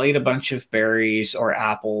dessert. Like I'll eat a bunch of berries or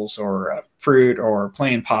apples or fruit or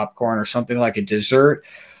plain popcorn or something like a dessert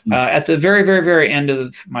at the very, very, very end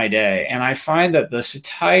of my day. And I find that the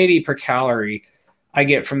satiety per calorie I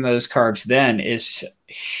get from those carbs then is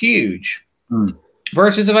huge.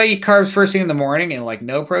 Versus if I eat carbs first thing in the morning and like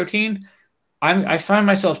no protein, I find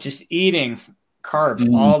myself just eating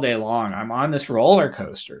carbs all day long. I'm on this roller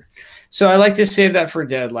coaster. So I like to save that for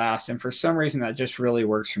dead last. And for some reason, that just really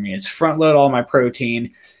works for me. It's front load all my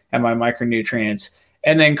protein and my micronutrients.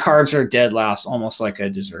 And then carbs are dead last, almost like a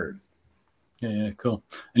dessert. Yeah, cool.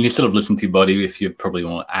 And you sort of listen to your body. If you're probably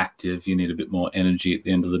more active, you need a bit more energy at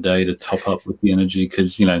the end of the day to top up with the energy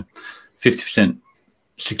because, 50%,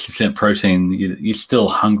 60% protein, you're still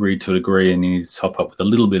hungry to a degree and you need to top up with a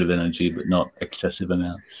little bit of energy, but not excessive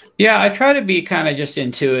amounts. Yeah, I try to be kind of just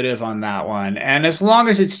intuitive on that one. And as long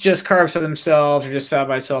as it's just carbs by themselves or just fat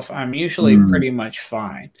by itself, I'm usually pretty much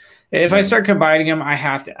fine. If I start combining them, I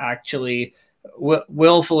have to actually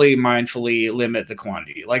willfully, mindfully limit the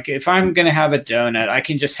quantity. Like if I'm going to have a donut, I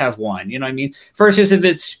can just have one, you know what I mean? Versus if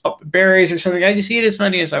it's berries or something, I just eat as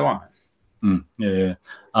many as I want. Yeah.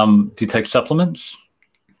 Do you take supplements?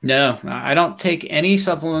 No, I don't take any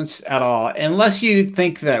supplements at all, unless you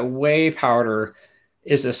think that whey powder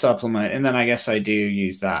is a supplement, and then I guess I do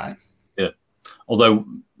use that. Yeah, although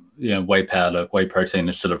whey powder, whey protein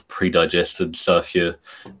is sort of pre-digested, so if you're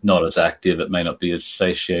not as active, it may not be as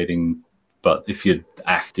satiating. But if you're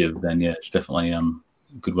active, then yeah, it's definitely a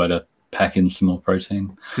good way to pack in some more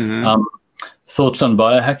protein. Thoughts on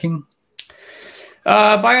biohacking?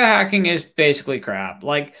 Biohacking is basically crap.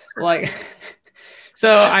 Like.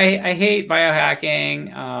 So I hate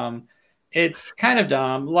biohacking. It's kind of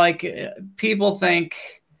dumb. Like people think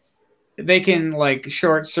they can like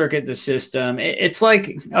short circuit the system. It's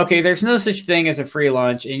like, okay, there's no such thing as a free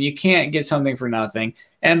lunch and you can't get something for nothing.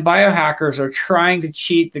 And biohackers are trying to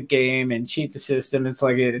cheat the game and cheat the system. It's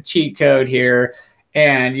like a cheat code here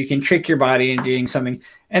and you can trick your body into doing something.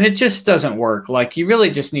 And it just doesn't work. Like you really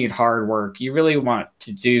just need hard work. You really want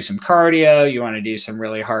to do some cardio. You want to do some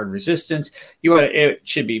really hard resistance. It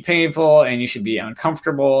should be painful and you should be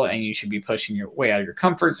uncomfortable and you should be pushing your way out of your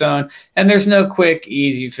comfort zone. And there's no quick,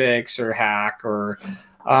 easy fix or hack or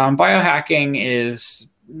biohacking is,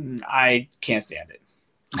 I can't stand it.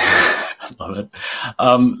 I love it.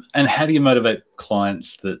 And how do you motivate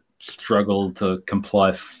clients that struggle to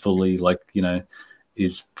comply fully? Like,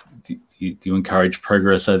 do you encourage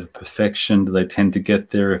progress over perfection? Do they tend to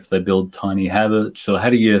get there if they build tiny habits? Or how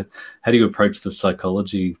do you approach the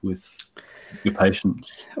psychology with your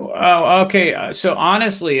patients? Oh, okay. So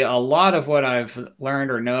honestly, a lot of what I've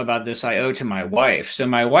learned or know about this, I owe to my wife. So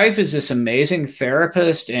my wife is this amazing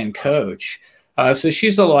therapist and coach. So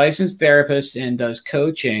she's a licensed therapist and does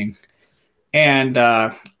coaching. And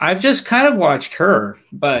I've just kind of watched her.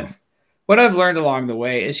 But what I've learned along the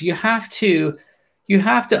way is you have to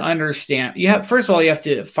understand, first of all, you have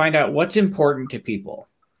to find out what's important to people.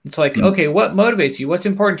 It's like, okay, what motivates you? What's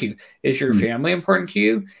important to you? Is your family important to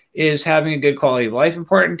you? Is having a good quality of life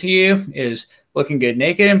important to you? Is looking good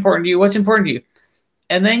naked important to you? What's important to you?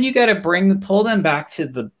 And then you got to pull them back to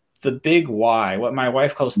the big why, what my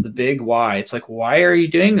wife calls the big why. It's like, why are you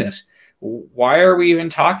doing this? Why are we even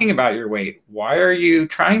talking about your weight? Why are you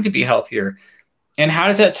trying to be healthier? And how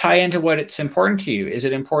does that tie into what it's important to you? Is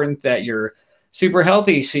it important that you're super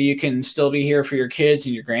healthy so you can still be here for your kids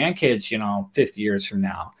and your grandkids, 50 years from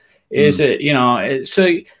now? Is it,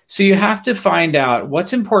 so you have to find out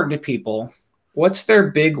what's important to people, what's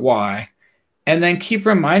their big why, and then keep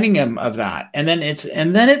reminding them of that. And then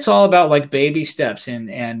it's all about like baby steps and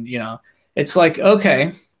it's like,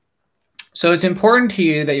 okay, so it's important to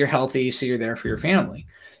you that you're healthy so you're there for your family.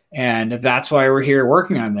 And that's why we're here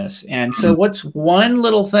working on this. And so what's one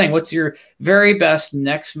little thing? What's your very best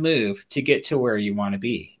next move to get to where you want to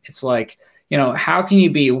be? It's like, how can you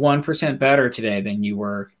be 1% better today than you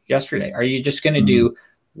were yesterday? Are you just going to do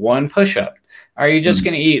one push-up? Are you just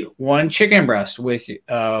going to eat one chicken breast with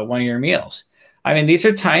one of your meals? I mean, these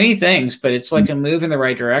are tiny things, but it's like a move in the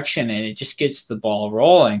right direction, and it just gets the ball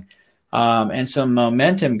rolling, and some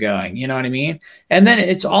momentum going. You know what I mean? And then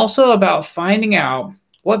it's also about finding out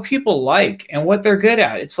what people like and what they're good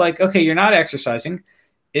at. It's like, okay, you're not exercising.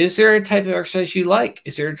 Is there a type of exercise you like?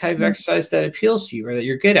 Is there a type of exercise that appeals to you or that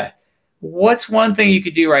you're good at? What's one thing you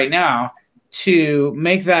could do right now to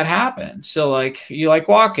make that happen? So like you like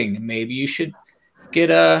walking, maybe you should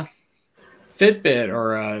get a Fitbit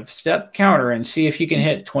or a step counter and see if you can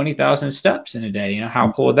hit 20,000 steps in a day. You know,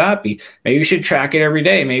 how cool would that be? Maybe you should track it every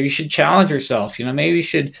day. Maybe you should challenge yourself. You know, maybe you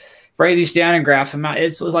should write these down and graph them out.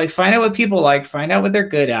 It's like, find out what people like, find out what they're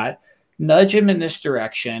good at, nudge them in this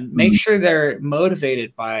direction, make sure they're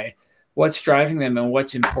motivated by what's driving them and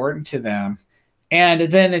what's important to them. And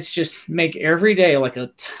then it's just make every day like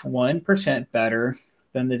a 1% better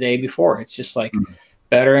than the day before. It's just like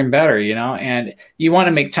better and better, you know, and you want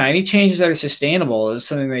to make tiny changes that are sustainable. It's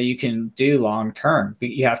something that you can do long term.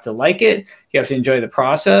 You have to like it. You have to enjoy the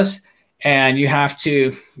process, and you have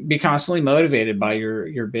to be constantly motivated by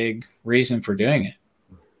your big reason for doing it.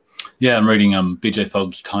 Yeah, I'm reading BJ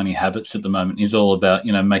Fogg's Tiny Habits at the moment. He's all about,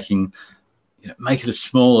 making, make it as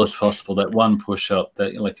small as possible. That one push up,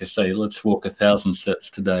 that, like I say, let's walk 1,000 steps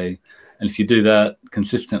today. And if you do that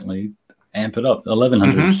consistently, amp it up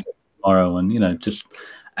 1,100 steps tomorrow. And,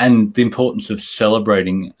 and the importance of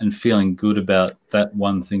celebrating and feeling good about that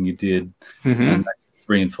one thing you did, and that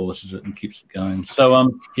reinforces it and keeps it going.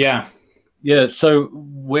 So, yeah. So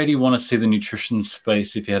where do you want to see the nutrition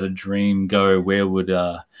space if you had a dream go? Where would,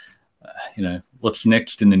 what's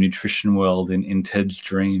next in the nutrition world in Ted's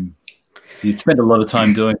dream? You spent a lot of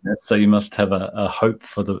time doing that, so you must have a hope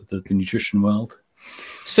for the nutrition world.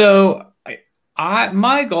 So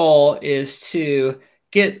my goal is to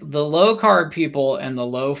get the low carb people and the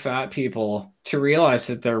low fat people to realize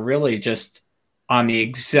that they're really just on the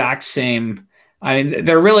exact same. I mean,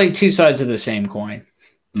 they're really two sides of the same coin.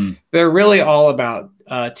 They're really all about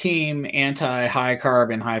team anti-high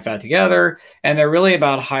carb and high fat together, and they're really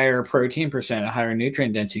about higher protein percent, higher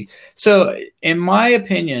nutrient density. So in my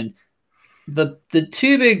opinion, the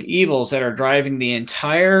two big evils that are driving the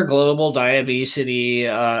entire global diabetes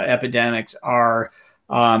epidemics are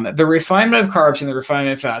the refinement of carbs and the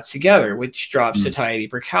refinement of fats together, which drops satiety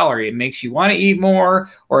per calorie. It makes you want to eat more,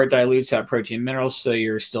 or it dilutes that protein and minerals so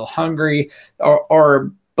you're still hungry,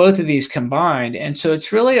 or both of these combined. And so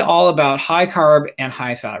it's really all about high carb and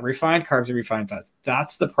high fat, refined carbs and refined fats.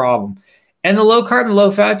 That's the problem. And the low carb and low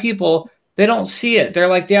fat people, they don't see it. They're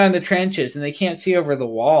like down in the trenches and they can't see over the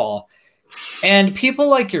wall. And people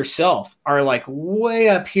like yourself are like way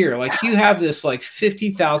up here. Like you have this like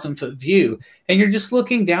 50,000 foot view and you're just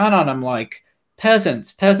looking down on them like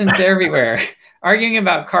peasants everywhere, arguing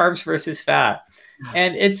about carbs versus fat.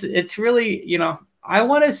 And it's really, I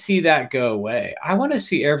want to see that go away. I want to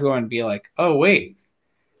see everyone be like, oh, wait,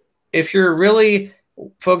 if you're really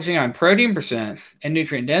focusing on protein percent and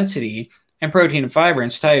nutrient density and protein and fiber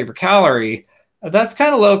and satiety per calorie, that's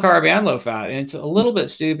kind of low carb and low fat. And it's a little bit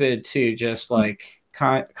stupid to just like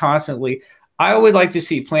constantly. I would like to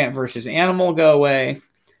see plant versus animal go away.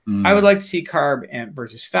 I would like to see carb and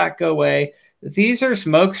versus fat go away. These are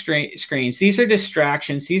smoke screens. These are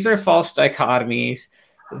distractions. These are false dichotomies.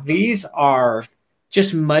 These are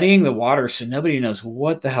just muddying the water so nobody knows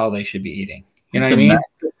what the hell they should be eating. You know what I mean?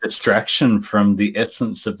 Distraction from the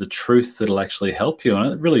essence of the truth that'll actually help you.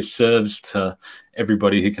 And it really serves to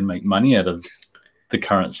everybody who can make money out of the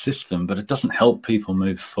current system, but it doesn't help people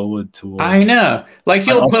move forward towards. I know. Like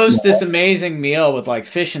you'll post this amazing meal with like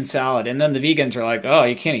fish and salad, and then the vegans are like, oh,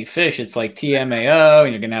 you can't eat fish. It's like TMAO,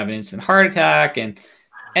 and you're going to have an instant heart attack. And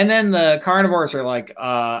then the carnivores are like,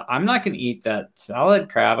 I'm not going to eat that salad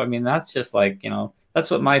crap. I mean, that's just like, that's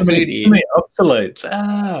what my food eats.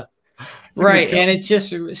 Oxalates. Right. And it's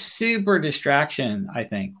just super distraction, I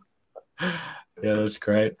think. Yeah, that's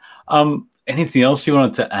great. Anything else you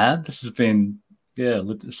wanted to add? This has been,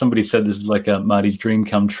 somebody said this is like a Marty's dream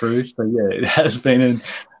come true. So yeah, it has been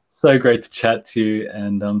so great to chat to you.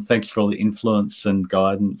 And thanks for all the influence and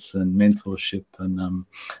guidance and mentorship and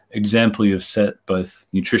example you've set both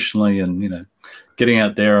nutritionally and, getting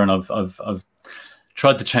out there. And I've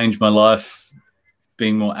tried to change my life,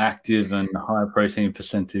 being more active and higher protein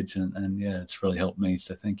percentage, and it's really helped me.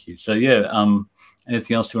 So thank you. So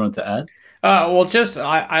anything else you wanted to add? Well, just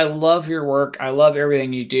I love your work. I love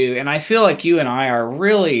everything you do, and I feel like you and I are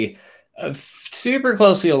really super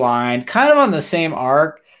closely aligned, kind of on the same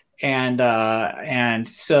arc. And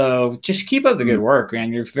so just keep up the good work,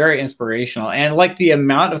 man. You're very inspirational, and like the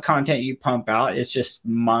amount of content you pump out is just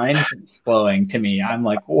mind blowing to me. I'm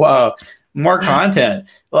like, whoa. More content.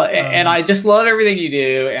 Well, and I just love everything you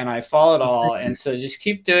do, and I follow it all. And so just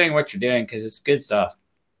keep doing what you're doing because it's good stuff.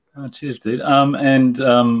 Oh, cheers, dude.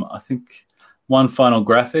 I think one final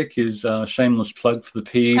graphic is shameless plug for the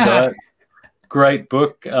PE diet. Great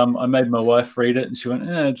book. I made my wife read it, and she went,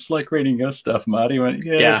 "It's like reading your stuff, Marty." I went,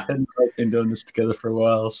 "Yeah, Ted and I've been doing this together for a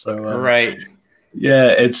while." So right. Yeah,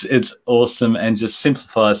 it's awesome and just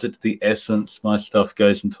simplifies it to the essence. My stuff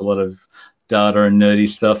goes into a lot of data and nerdy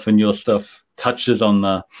stuff, and your stuff touches on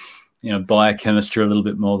the, biochemistry a little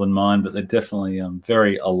bit more than mine, but they're definitely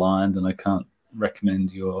very aligned, and I can't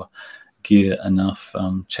recommend your gear enough.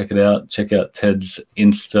 Check it out. Check out Ted's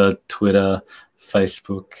Insta, Twitter,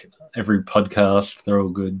 Facebook, every podcast. They're all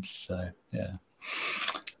good. So, yeah.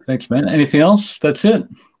 Thanks, man. Anything else? That's it.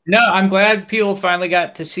 No, I'm glad people finally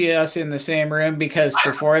got to see us in the same room because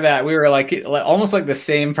before that we were like almost like the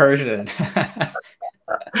same person.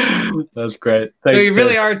 That's great. Thanks, so we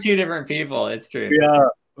really are two different people. It's true.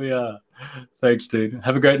 We are. Thanks, dude.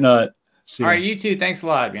 Have a great night. See you. All right, you too. Thanks a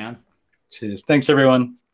lot, man. Cheers. Thanks, everyone.